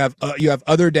 if you have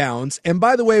other downs. And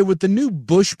by the way, with the new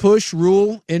Bush push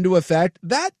rule into effect,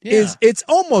 it's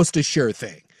almost a sure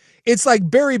thing. It's like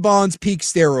Barry Bonds' peak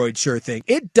steroid sure thing.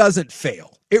 It doesn't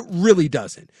fail. It really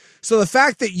doesn't. So the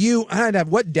fact that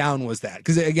what down was that?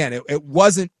 Because again, it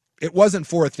wasn't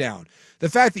fourth down. The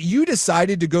fact that you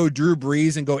decided to go Drew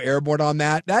Brees and go airborne on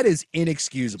that is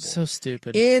inexcusable. So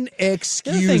stupid.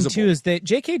 Inexcusable. The other thing, too, is that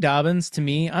J.K. Dobbins, to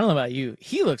me, I don't know about you,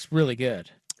 he looks really good.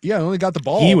 Yeah, only got the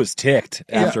ball. He was ticked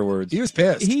afterwards. He was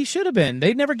pissed. He should have been.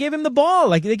 They never gave him the ball.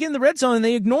 Like, they get in the red zone and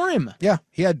they ignore him. Yeah,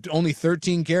 he had only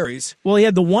 13 carries. Well, he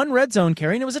had the one red zone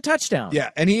carry, and it was a touchdown.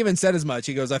 Yeah, and he even said as much.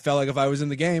 He goes, I felt like if I was in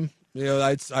the game,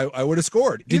 I would have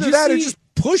scored. Did Either you that see, or just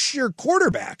push your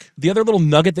quarterback. The other little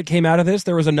nugget that came out of this,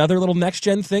 there was another little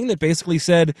next-gen thing that basically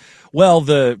said, well,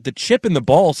 the chip in the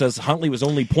ball says Huntley was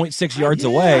only 0.6 yards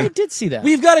away. I did see that.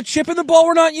 We've got a chip in the ball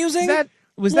we're not using?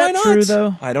 Was Why that not? true,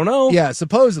 though? I don't know. Yeah,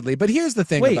 supposedly. But here's the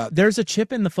thing Wait, there's a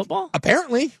chip in the football?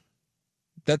 Apparently.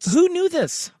 Who knew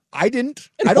this? I didn't.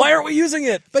 And why aren't we using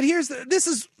it? But you're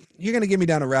going to get me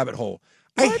down a rabbit hole.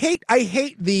 What? I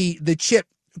hate the chip.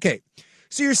 Okay.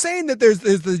 So you're saying that there's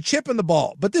the chip in the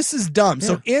ball, but this is dumb. Yeah.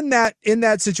 So in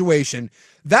that situation,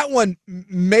 that one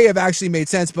may have actually made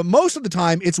sense, but most of the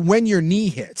time it's when your knee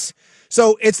hits.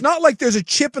 So it's not like there's a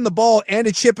chip in the ball and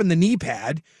a chip in the knee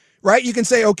pad, right? You can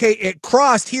say, okay, it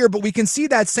crossed here, but we can see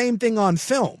that same thing on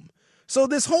film. So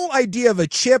this whole idea of a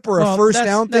chip or a first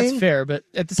down thing. That's fair, but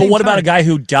at the same time. But what about a guy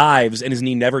who dives and his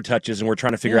knee never touches and we're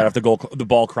trying to figure out if the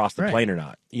ball crossed the plane or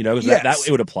not? That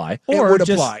it would apply. Or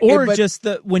just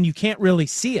when you can't really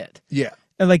see it. Yeah.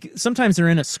 Like sometimes they're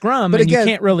in a scrum and you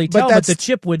can't really tell, but the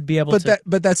chip would be able to.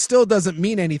 But that still doesn't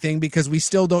mean anything because we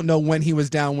still don't know when he was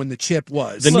down when the chip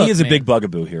was. The knee is a big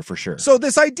bugaboo here for sure. So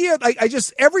this idea,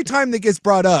 every time that gets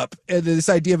brought up, this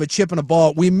idea of a chip and a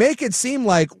ball, we make it seem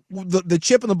like the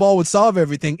chip and the ball would solve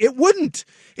everything. It wouldn't.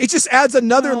 It just adds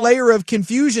another layer of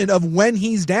confusion of when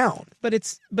he's down. But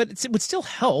it would still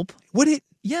help. Would it?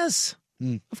 Yes.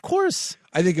 Of course.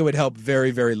 I think it would help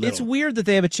very, very little. It's weird that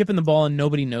they have a chip in the ball and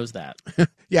nobody knows that.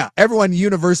 Yeah, everyone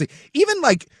universally, even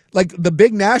like the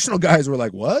big national guys were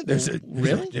like, "What? There's a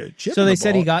chip." So in they the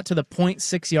said ball. he got to the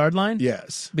 0.6 yard line.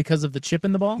 Yes, because of the chip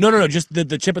in the ball. No. Just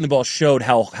the chip in the ball showed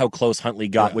how close Huntley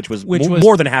got, which was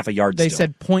more than half a yard. They still.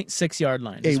 said 0.6 yard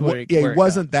line. He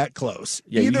wasn't that close.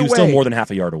 Yeah, Either he was way, still more than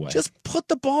half a yard away. Just put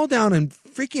the ball down and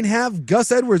freaking have Gus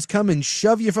Edwards come and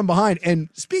shove you from behind. And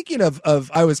speaking of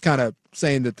I was kind of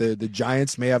saying that the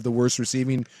Giants may have the worst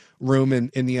receiving room in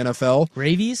the NFL.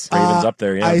 Ravens up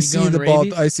there, yeah. I see the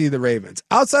ball. I see the Ravens.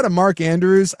 Outside of Mark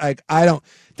Andrews, I don't.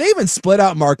 They even split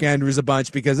out Mark Andrews a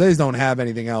bunch because they just don't have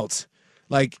anything else.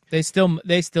 Like they still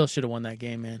should have won that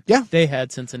game, man. Yeah, they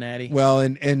had Cincinnati. Well,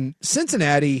 and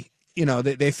Cincinnati,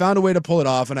 they found a way to pull it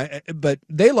off, but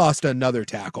they lost another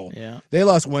tackle. Yeah, they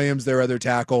lost Williams, their other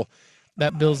tackle.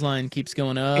 That Bills line keeps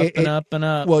going up and up and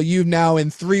up. Well,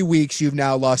 in 3 weeks, you've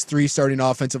now lost 3 starting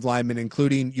offensive linemen,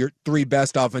 including your 3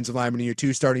 best offensive linemen and your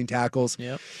 2 starting tackles.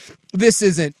 Yep. This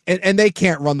isn't, and they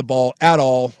can't run the ball at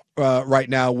all right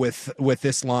now with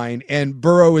this line. And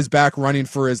Burrow is back running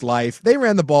for his life. They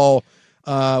ran the ball,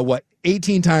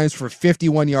 18 times for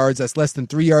 51 yards. That's less than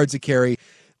 3 yards a carry.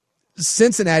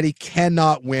 Cincinnati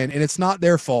cannot win, and it's not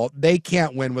their fault. They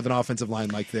can't win with an offensive line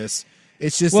like this.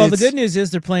 It's just the good news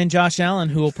is they're playing Josh Allen,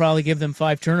 who will probably give them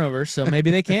 5 turnovers, so maybe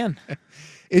they can.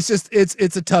 It's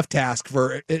a tough task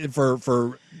for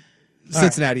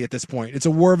Cincinnati at this point. It's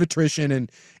a war of attrition,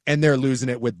 and they're losing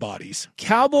it with bodies.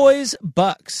 Cowboys,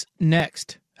 Bucks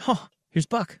next. Oh, here's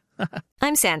Buck.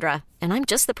 I'm Sandra, and I'm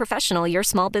just the professional your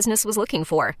small business was looking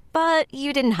for. But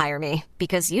you didn't hire me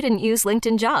because you didn't use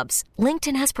LinkedIn Jobs.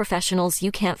 LinkedIn has professionals you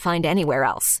can't find anywhere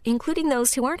else, including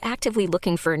those who aren't actively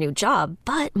looking for a new job,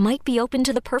 but might be open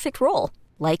to the perfect role,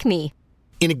 like me.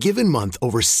 In a given month,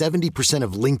 over 70%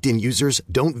 of LinkedIn users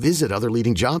don't visit other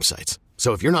leading job sites.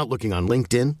 So if you're not looking on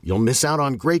LinkedIn, you'll miss out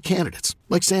on great candidates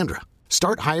like Sandra.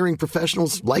 Start hiring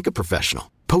professionals like a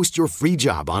professional. Post your free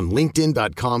job on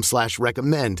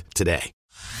linkedin.com/recommend today.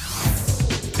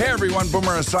 Hey everyone,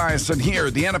 Boomer Esiason here.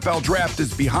 The NFL Draft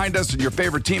is behind us and your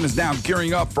favorite team is now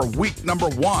gearing up for week number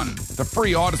 1. The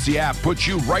free Odyssey app puts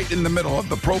you right in the middle of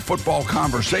the pro football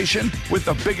conversation with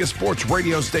the biggest sports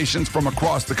radio stations from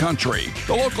across the country.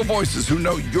 The local voices who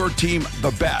know your team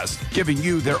the best, giving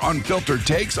you their unfiltered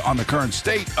takes on the current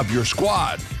state of your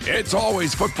squad. It's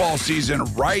always football season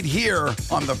right here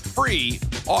on the free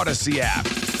Odyssey app.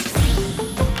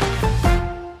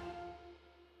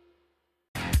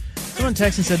 Someone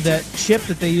texted and said that chip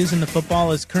that they use in the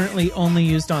football is currently only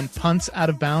used on punts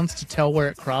out of bounds to tell where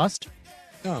it crossed.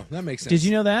 Oh, that makes sense. Did you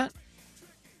know that?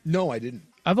 No, I didn't.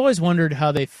 I've always wondered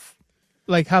how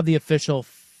how the official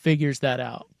figures that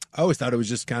out. I always thought it was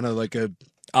just kind of like a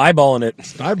eyeballing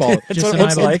it. Eyeball. That's what it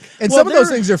looks like. And some of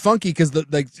those things are funky because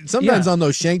sometimes on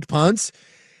those shanked punts,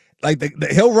 like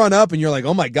he'll run up and you're like,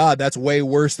 oh my God, that's way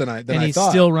worse than I thought. And he's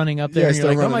still running up there and you're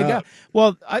like, oh my up. God.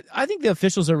 Well, I think the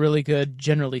officials are really good,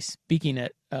 generally speaking,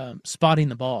 at spotting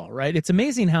the ball, right? It's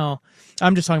amazing how,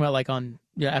 I'm just talking about like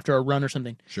after a run or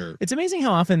something. Sure. It's amazing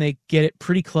how often they get it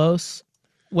pretty close,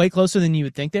 way closer than you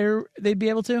would think they'd be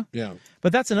able to. Yeah.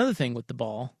 But that's another thing with the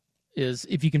ball is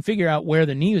if you can figure out where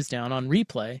the knee is down on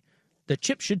replay, the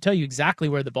chip should tell you exactly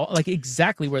where the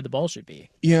ball should be.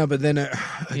 Yeah, but then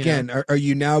again, are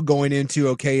you now going into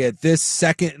at this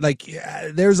second?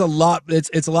 There's a lot.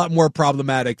 It's a lot more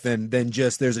problematic than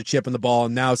just there's a chip in the ball,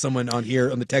 and now someone on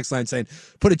here on the text line saying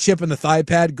put a chip in the thigh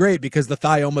pad. Great, because the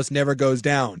thigh almost never goes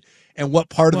down. And what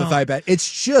part of the thigh pad?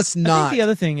 It's just not. I think the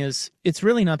other thing is it's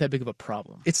really not that big of a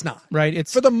problem. It's not. Right?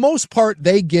 It's for the most part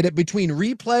they get it between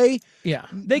replay. Yeah,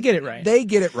 they get it right. They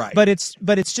get it right. But it's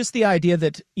just the idea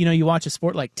that you watch a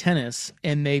sport like tennis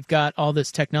and they've got all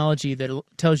this technology that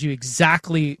tells you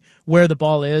exactly where the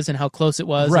ball is and how close it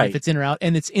was, and if it's in or out,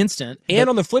 and it's instant. And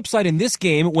on the flip side, in this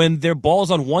game, when their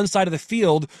ball's on one side of the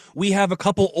field, we have a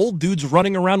couple old dudes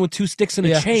running around with 2 sticks and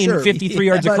a chain 53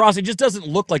 yards across. It just doesn't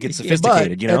look like it's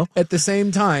sophisticated, At the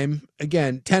same time,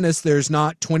 again, tennis, there's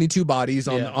not 22 bodies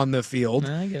on the field.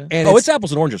 I get it. And it's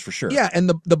apples and oranges for sure. Yeah, and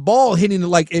the ball hitting,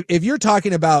 if you're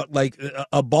talking about like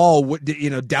a ball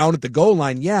down at the goal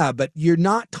line, yeah, but you're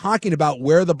not talking about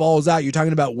where the ball is at. You're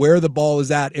talking about where the ball is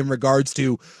at in regards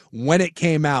to when it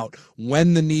came out,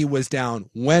 when the knee was down,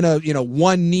 when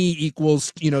one knee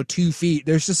equals 2 feet.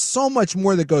 There's just so much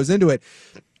more that goes into it.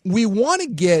 We want to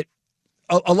get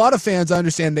a lot of fans. I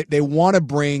understand that they want to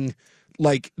bring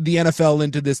like the NFL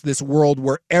into this world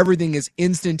where everything is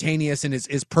instantaneous and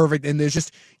is perfect, and there's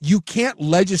just, you can't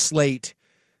legislate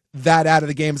that out of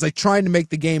the game. It's like trying to make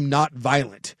the game not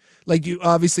violent. Like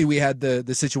obviously we had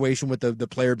the situation with the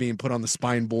player being put on the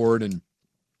spine board, and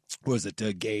what was it,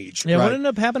 Gage? Yeah, right? What ended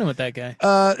up happening with that guy?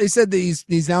 They said that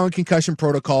he's now in concussion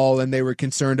protocol, and they were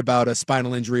concerned about a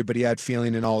spinal injury, but he had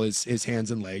feeling in all his hands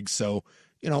and legs. So,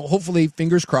 hopefully,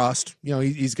 fingers crossed,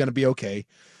 he's going to be okay.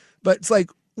 But it's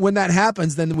like, when that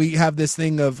happens, then we have this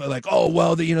thing of like, oh,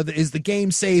 well, is the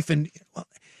game safe? And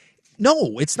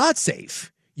no, it's not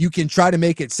safe. You can try to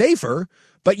make it safer,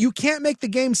 but you can't make the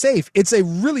game safe. It's a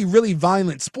really, really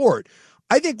violent sport.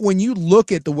 I think when you look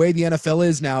at the way the NFL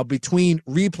is now, between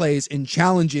replays and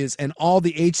challenges and all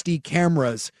the HD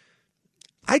cameras,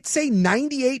 I'd say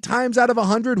 98 times out of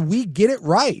 100, we get it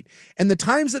right. And the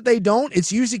times that they don't,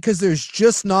 it's usually because there's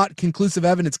just not conclusive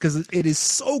evidence, because it is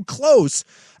so close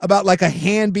about like a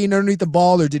hand being underneath the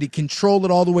ball, or did he control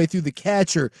it all the way through the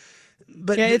catch,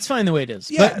 but yeah, it's fine the way it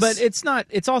is. Yes. But it's not.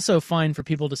 It's also fine for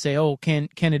people to say, oh, can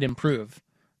it improve?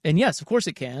 And yes, of course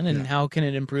it can. And how can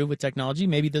it improve with technology?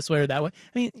 Maybe this way or that way.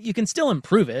 I mean, you can still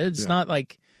improve it. It's not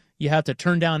like you have to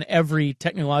turn down every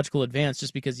technological advance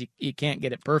just because you can't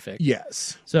get it perfect.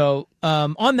 Yes. So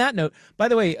on that note, by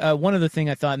the way, one other thing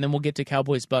I thought, and then we'll get to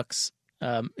Cowboys-Bucks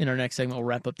in our next segment. We'll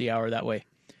wrap up the hour that way.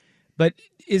 But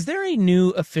is there a new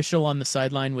official on the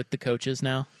sideline with the coaches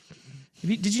now?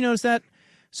 Did you notice that?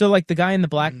 So like the guy in the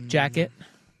black jacket.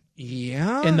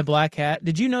 Yeah. And the black hat.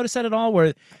 Did you notice that at all?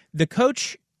 Where the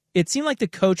coach, it seemed like the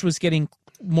coach was getting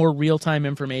more real-time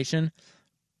information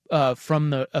from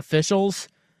the officials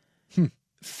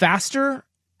faster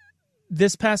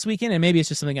this past weekend. And maybe it's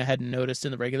just something I hadn't noticed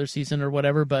in the regular season or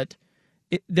whatever, but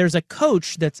there's a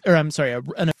coach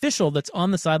an official that's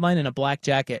on the sideline in a black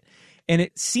jacket. And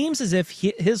it seems as if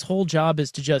his whole job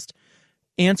is to just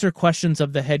answer questions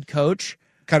of the head coach.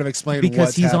 Kind of explain because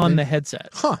what's he's happening. on the headset.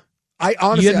 Huh. I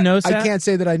honestly, I can't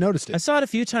say that I noticed it. I saw it a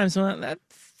few times. And that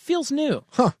feels new.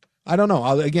 Huh. I don't know.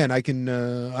 I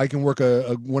can work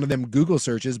one of them Google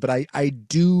searches, but I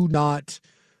do not.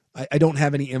 I don't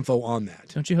have any info on that.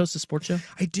 Don't you host a sports show?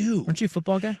 I do. Aren't you a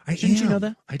football guy? Shouldn't you know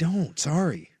that? I don't.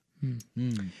 Sorry.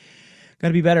 Got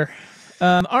to be better.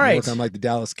 All right. I'm like the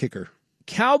Dallas kicker.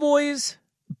 Cowboys,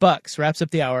 Bucks wraps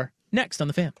up the hour next on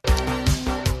The Fan.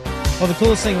 Well, the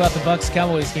coolest thing about the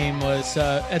Bucks-Cowboys game was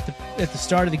at the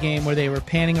start of the game where they were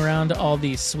panning around all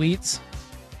these suites.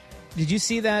 Did you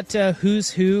see that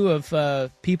who's who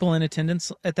of people in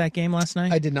attendance at that game last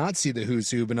night? I did not see the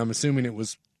who's who, but I'm assuming it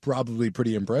was probably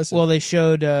pretty impressive. Well, they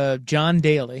showed John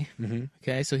Daly. Mm-hmm.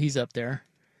 Okay, so he's up there.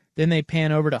 Then they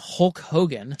pan over to Hulk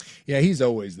Hogan. Yeah, he's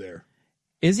always there.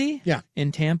 Is he? Yeah.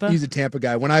 In Tampa? He's a Tampa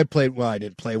guy. When I played, well, I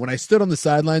didn't play. When I stood on the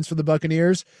sidelines for the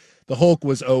Buccaneers, the Hulk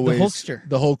was always the Hulkster.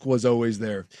 The Hulk was always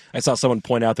there. I saw someone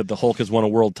point out that the Hulk has won a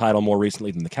world title more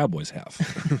recently than the Cowboys have.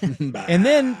 And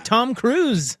then Tom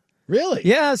Cruise. Really?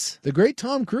 Yes. The great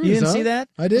Tom Cruise. You didn't see that?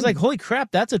 I didn't. It was like, holy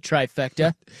crap, that's a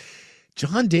trifecta.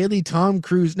 John Daly, Tom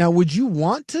Cruise. Now, would you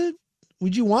want to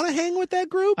hang with that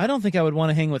group? I don't think I would want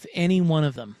to hang with any one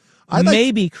of them.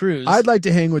 Maybe Cruise. I'd like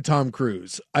to hang with Tom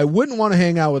Cruise. I wouldn't want to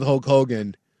hang out with Hulk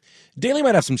Hogan. Daly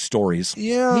might have some stories.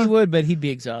 Yeah. He would, but he'd be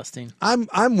exhausting.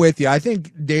 I'm with you. I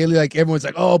think Daly, like everyone's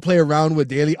like, oh, I'll play around with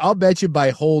Daly. I'll bet you by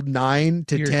hold 9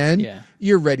 to 10,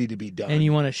 you're ready to be done. And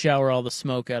you want to shower all the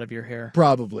smoke out of your hair.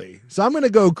 Probably. So I'm going to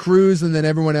go Cruise, and then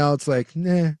everyone else like,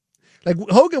 nah. Like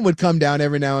Hogan would come down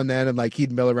every now and then, and like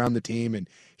he'd mill around the team, and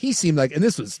he seemed like, and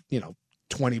this was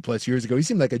 20 plus years ago, he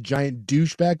seemed like a giant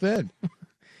douche back then.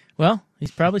 Well, he's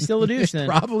probably still a douche then.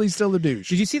 Probably still a douche.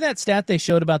 Did you see that stat they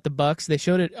showed about the Bucks? They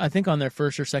showed it, I think, on their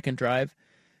first or second drive.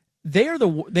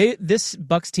 This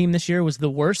Bucks team this year was the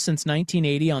worst since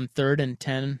 1980 on 3rd and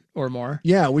 10 or more.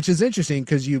 Yeah, which is interesting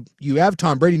because you have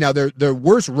Tom Brady now. Their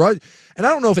worst rush, and I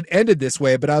don't know if it ended this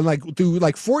way, but through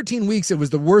 14 weeks, it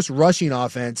was the worst rushing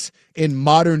offense in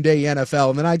modern day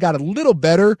NFL, and then I got a little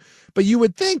better. But you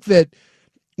would think that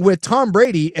with Tom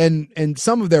Brady and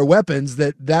some of their weapons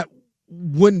that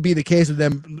wouldn't be the case with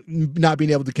them not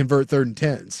being able to convert 3rd and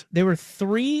 10s. They were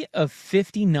 3 of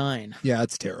 59. Yeah,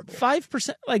 that's terrible. 5%.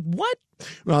 Like, what?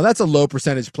 Well, that's a low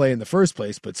percentage play in the first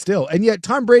place, but still. And yet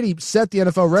Tom Brady set the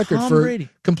NFL record for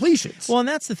completions. Well, and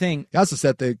that's the thing. He also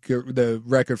set the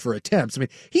record for attempts. I mean,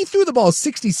 he threw the ball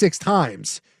 66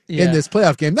 times in this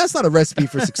playoff game. That's not a recipe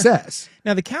for success.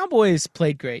 Now, the Cowboys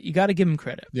played great. You got to give them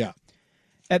credit. Yeah.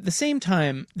 At the same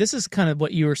time, this is kind of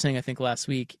what you were saying, I think, last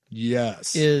week.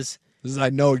 Yes.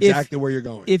 I know exactly where you're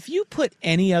going. If you put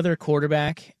any other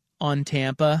quarterback on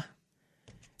Tampa,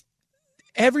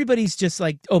 everybody's just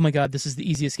like, oh my God, this is the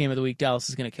easiest game of the week. Dallas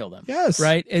is going to kill them. Yes.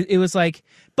 Right? It was like,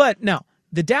 but no,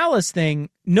 the Dallas thing,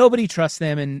 nobody trusts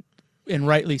them, and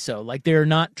rightly so. Like, they're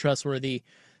not trustworthy.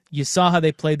 You saw how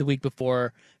they played the week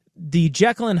before. The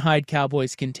Jekyll and Hyde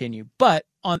Cowboys continue. But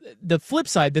on the flip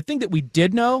side, the thing that we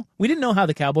didn't know how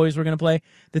the Cowboys were going to play.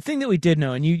 The thing that we did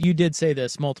know, and you did say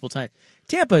this multiple times,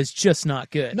 Tampa is just not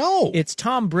good. No. It's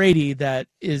Tom Brady that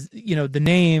is, the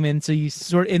name, and so you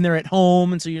sort of in there at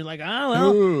home, and so you're like, oh,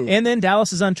 well. Ooh. And then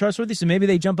Dallas is untrustworthy, so maybe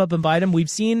they jump up and bite him. We've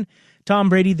seen Tom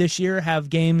Brady this year have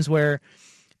games where,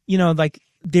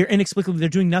 they're inexplicably, they're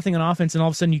doing nothing on offense, and all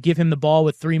of a sudden you give him the ball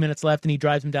with 3 minutes left, and he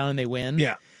drives them down, and they win.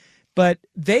 Yeah. But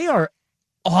they are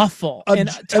awful. And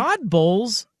Todd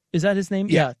Bowles, is that his name?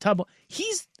 Yeah, Todd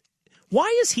Bowles.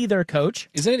 Why is he their coach?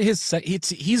 Isn't it his?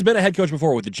 He's been a head coach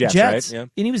before with the Jets, right? Yeah.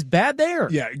 And he was bad there.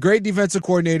 Yeah, great defensive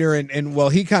coordinator, and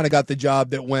he kind of got the job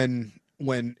that when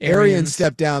Arians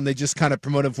stepped down, they just kind of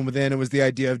promoted him from within. It was the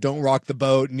idea of don't rock the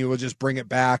boat, and you will just bring it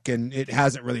back, and it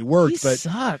hasn't really worked. He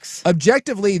sucks.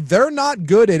 Objectively, they're not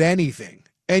good at anything.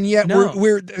 And yet No.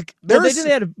 they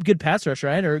had a good pass rush,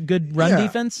 right? Or a good run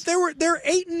defense. They're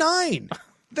 8-9.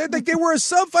 They were a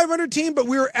sub 500 team, but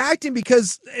we were acting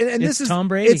because and this is Tom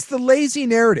Brady. It's the lazy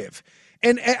narrative.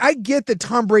 And I get that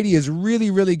Tom Brady is really,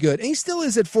 really good, and he still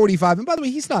is at 45. And by the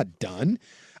way, he's not done.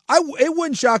 It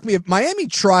wouldn't shock me if Miami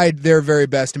tried their very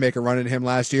best to make a run at him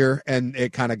last year, and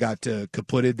it kind of got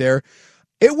kaputted there.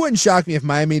 It wouldn't shock me if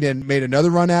Miami then made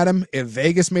another run at him. If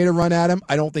Vegas made a run at him,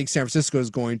 I don't think San Francisco is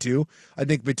going to. I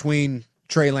think between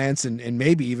Trey Lance and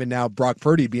maybe even now Brock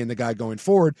Purdy being the guy going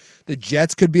forward, the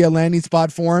Jets could be a landing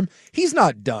spot for him. He's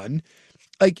not done.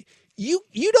 Like, you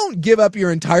don't give up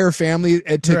your entire family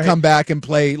to come back and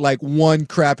play like one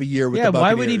crappy year with the Buccaneers.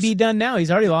 Why would he be done now? He's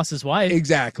already lost his wife.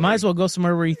 Exactly. Might as well go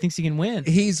somewhere where he thinks he can win.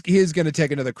 He is going to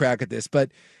take another crack at this,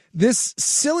 but this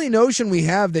silly notion we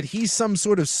have that he's some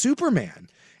sort of Superman.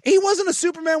 He wasn't a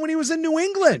Superman when he was in New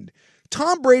England.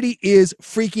 Tom Brady is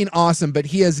freaking awesome, but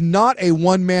he is not a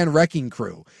one-man wrecking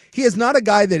crew. He is not a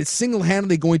guy that is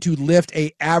single-handedly going to lift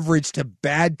a average to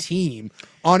bad team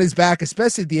on his back,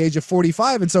 especially at the age of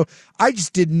 45. And so I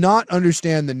just did not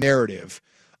understand the narrative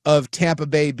of Tampa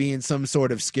Bay being some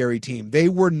sort of scary team. They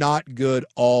were not good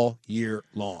all year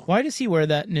long. Why does he wear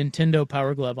that Nintendo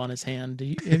Power Glove on his hand? Do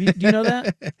you know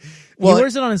that? Well, he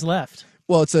wears it on his left.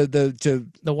 Well, it's the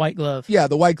white glove. Yeah,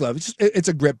 the white glove. It's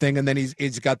a grip thing, and then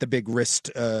he's got the big wrist.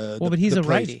 But he's a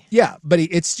righty. Yeah, but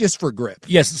it's just for grip.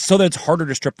 Yes, so that it's harder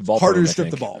to strip the ball. Harder to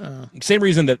strip the ball. Same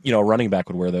reason that a running back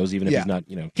would wear those, even if he's not.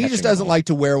 He just doesn't like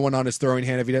to wear one on his throwing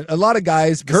hand. If he does, a lot of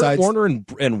guys. Kurt Warner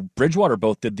and Bridgewater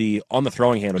both did the on the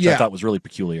throwing hand, which I thought was really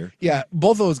peculiar. Yeah,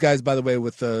 both of those guys, by the way,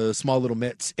 with small little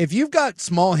mitts. If you've got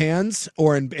small hands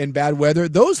or in bad weather,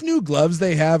 those new gloves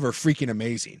they have are freaking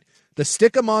amazing. The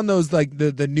stick 'em on those, like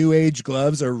the new age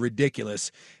gloves, are ridiculous.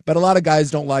 But a lot of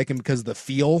guys don't like them because of the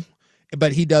feel.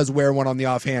 But he does wear one on the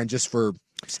offhand just for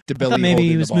stability. I thought maybe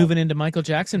he was moving into Michael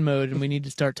Jackson mode, and we need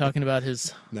to start talking about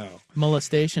his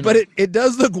molestation. But it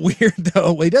does look weird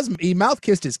though. He mouth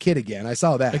kissed his kid again. I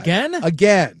saw that again.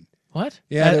 What?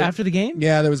 Yeah, after the game?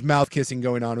 Yeah, there was mouth kissing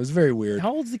going on. It was very weird.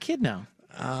 How old's the kid now?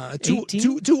 Too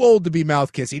old to be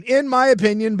mouth kissing, in my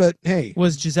opinion. But hey,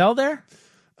 was Giselle there?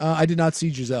 I did not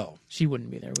see Giselle. She wouldn't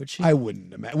be there, would she? I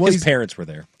wouldn't imagine. Well, his parents were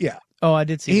there. Yeah. Oh, I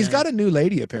did see. He's got a new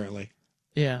lady apparently.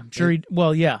 Yeah, I'm sure.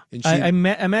 Yeah. I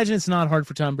imagine it's not hard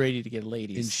for Tom Brady to get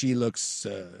ladies, and she looks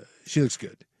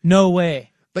good. No way.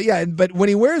 But yeah, but when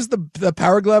he wears the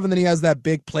power glove and then he has that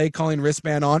big play calling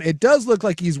wristband on, it does look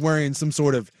like he's wearing some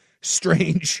sort of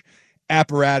strange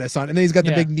apparatus on. And then he's got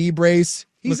the big knee brace.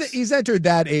 He's entered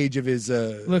that age of his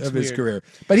career.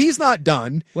 But he's not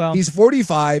done. Well, he's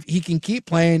 45. He can keep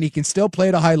playing. He can still play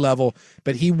at a high level,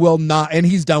 but he will not. And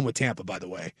he's done with Tampa, by the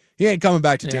way. He ain't coming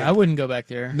back to Tampa. I wouldn't go back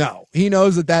there. No, he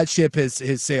knows that ship has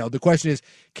sailed. The question is,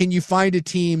 can you find a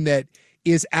team that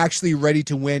is actually ready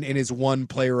to win and is one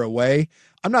player away?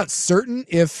 I'm not certain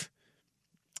if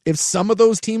some of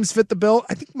those teams fit the bill.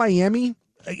 I think Miami.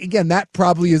 Again, that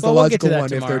probably is the logical one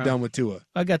tomorrow. If they're done with Tua.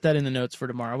 I got that in the notes for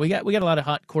tomorrow. We got a lot of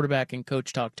hot quarterback and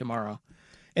coach talk tomorrow,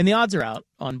 and the odds are out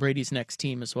on Brady's next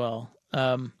team as well.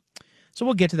 So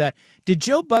we'll get to that. Did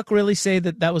Joe Buck really say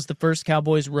that was the first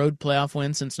Cowboys road playoff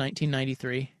win since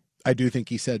 1993? I do think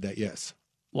he said that. Yes.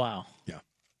 Wow. Yeah.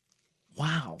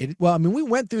 Wow. Well, I mean, we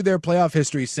went through their playoff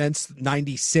history since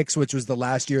 '96, which was the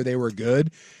last year they were good.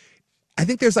 I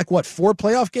think there's 4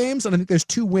 playoff games, and I think there's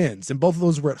 2 wins, and both of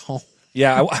those were at home.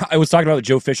 Yeah, I was talking about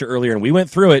Joe Fisher earlier, and we went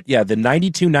through it. Yeah, the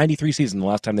 92-93 season, the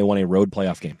last time they won a road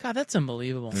playoff game. God, that's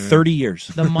unbelievable. 30 years.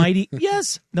 The mighty,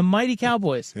 the mighty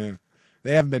Cowboys. Yeah.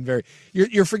 They haven't been very.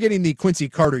 You're forgetting the Quincy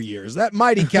Carter years. That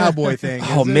mighty Cowboy thing.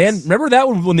 Man, remember that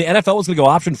when the NFL was going to go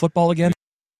option football again?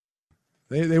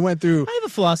 They went through. I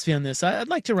have a philosophy on this. I'd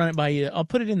like to run it by you. I'll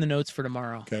put it in the notes for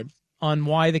tomorrow. Okay. On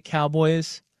why the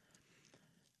Cowboys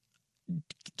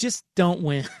just don't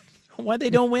win. Why they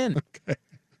don't win. Okay.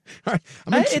 All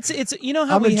right. It's you know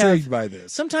how I'm intrigued by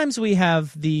this. Sometimes we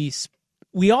have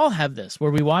we all have this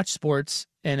where we watch sports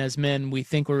and as men we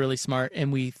think we're really smart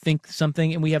and we think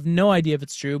something and we have no idea if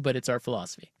it's true, but it's our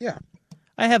philosophy. Yeah.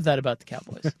 I have that about the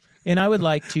Cowboys. And I would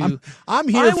like to I'm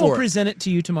here I for will present it to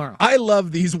you tomorrow. I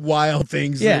love these wild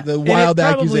things, yeah. the wild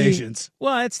accusations.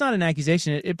 Well, it's not an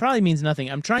accusation. It probably means nothing.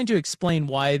 I'm trying to explain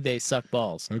why they suck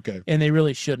balls. Okay. And they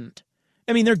really shouldn't.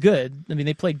 I mean, they're good. I mean,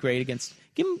 they played great against.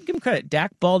 Give them credit.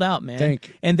 Dak balled out, man. Thank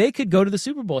you. And they could go to the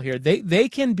Super Bowl here. They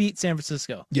can beat San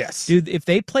Francisco. Yes, dude. If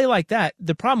they play like that,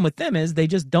 the problem with them is they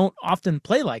just don't often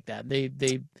play like that.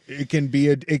 It can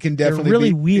definitely really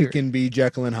be weird. It can be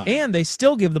Jekyll and Hyde. And they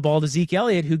still give the ball to Zeke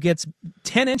Elliott, who gets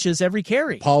 10 inches every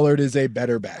carry. Pollard is a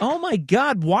better back. Oh my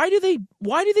God! Why do they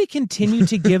continue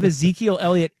to give Ezekiel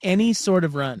Elliott any sort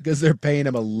of run? Because they're paying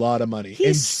him a lot of money.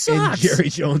 He sucks. And Jerry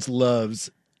Jones loves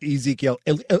Ezekiel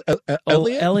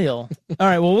Elliott. All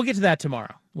right, well, we'll get to that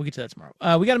tomorrow. We got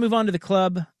to move on to the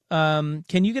club. Can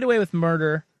you get away with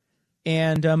murder?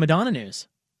 And Madonna news.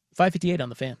 5:58 on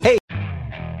the Fan. Hey.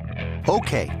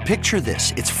 Okay, picture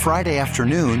this. It's Friday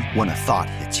afternoon when a thought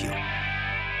hits you.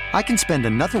 I can spend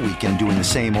another weekend doing the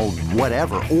same old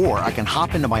whatever, or I can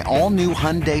hop into my all-new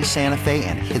Hyundai Santa Fe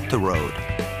and hit the road.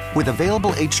 With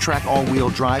available H-Track all-wheel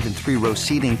drive and 3-row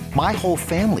seating, my whole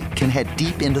family can head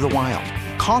deep into the wild.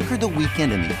 Conquer the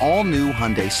weekend in the all-new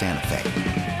Hyundai Santa Fe.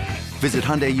 Visit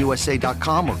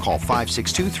HyundaiUSA.com or call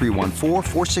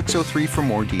 562-314-4603 for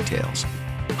more details.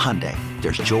 Hyundai,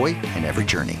 there's joy in every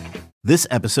journey. This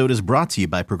episode is brought to you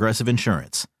by Progressive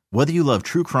Insurance. Whether you love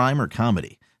true crime or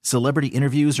comedy, celebrity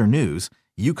interviews or news,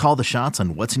 you call the shots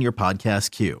on what's in your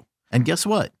podcast queue. And guess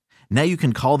what? Now you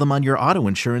can call them on your auto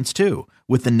insurance too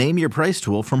with the Name Your Price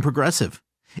tool from Progressive.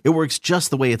 It works just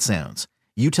the way it sounds.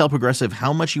 You tell Progressive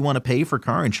how much you want to pay for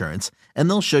car insurance, and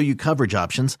they'll show you coverage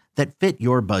options that fit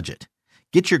your budget.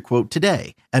 Get your quote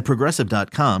today at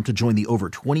Progressive.com to join the over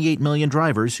 28 million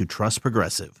drivers who trust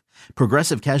Progressive.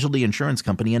 Progressive Casualty Insurance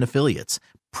Company and Affiliates.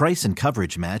 Price and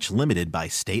coverage match limited by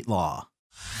state law.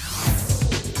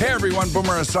 Hey everyone,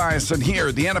 Boomer Esiason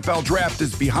here. The NFL Draft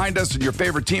is behind us and your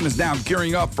favorite team is now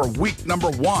gearing up for week number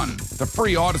 1. The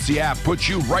free Odyssey app puts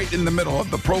you right in the middle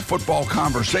of the pro football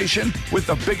conversation with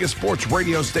the biggest sports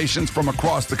radio stations from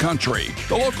across the country.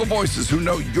 The local voices who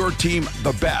know your team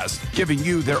the best, giving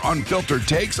you their unfiltered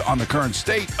takes on the current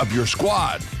state of your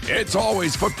squad. It's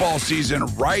always football season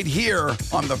right here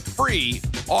on the free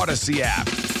Odyssey app.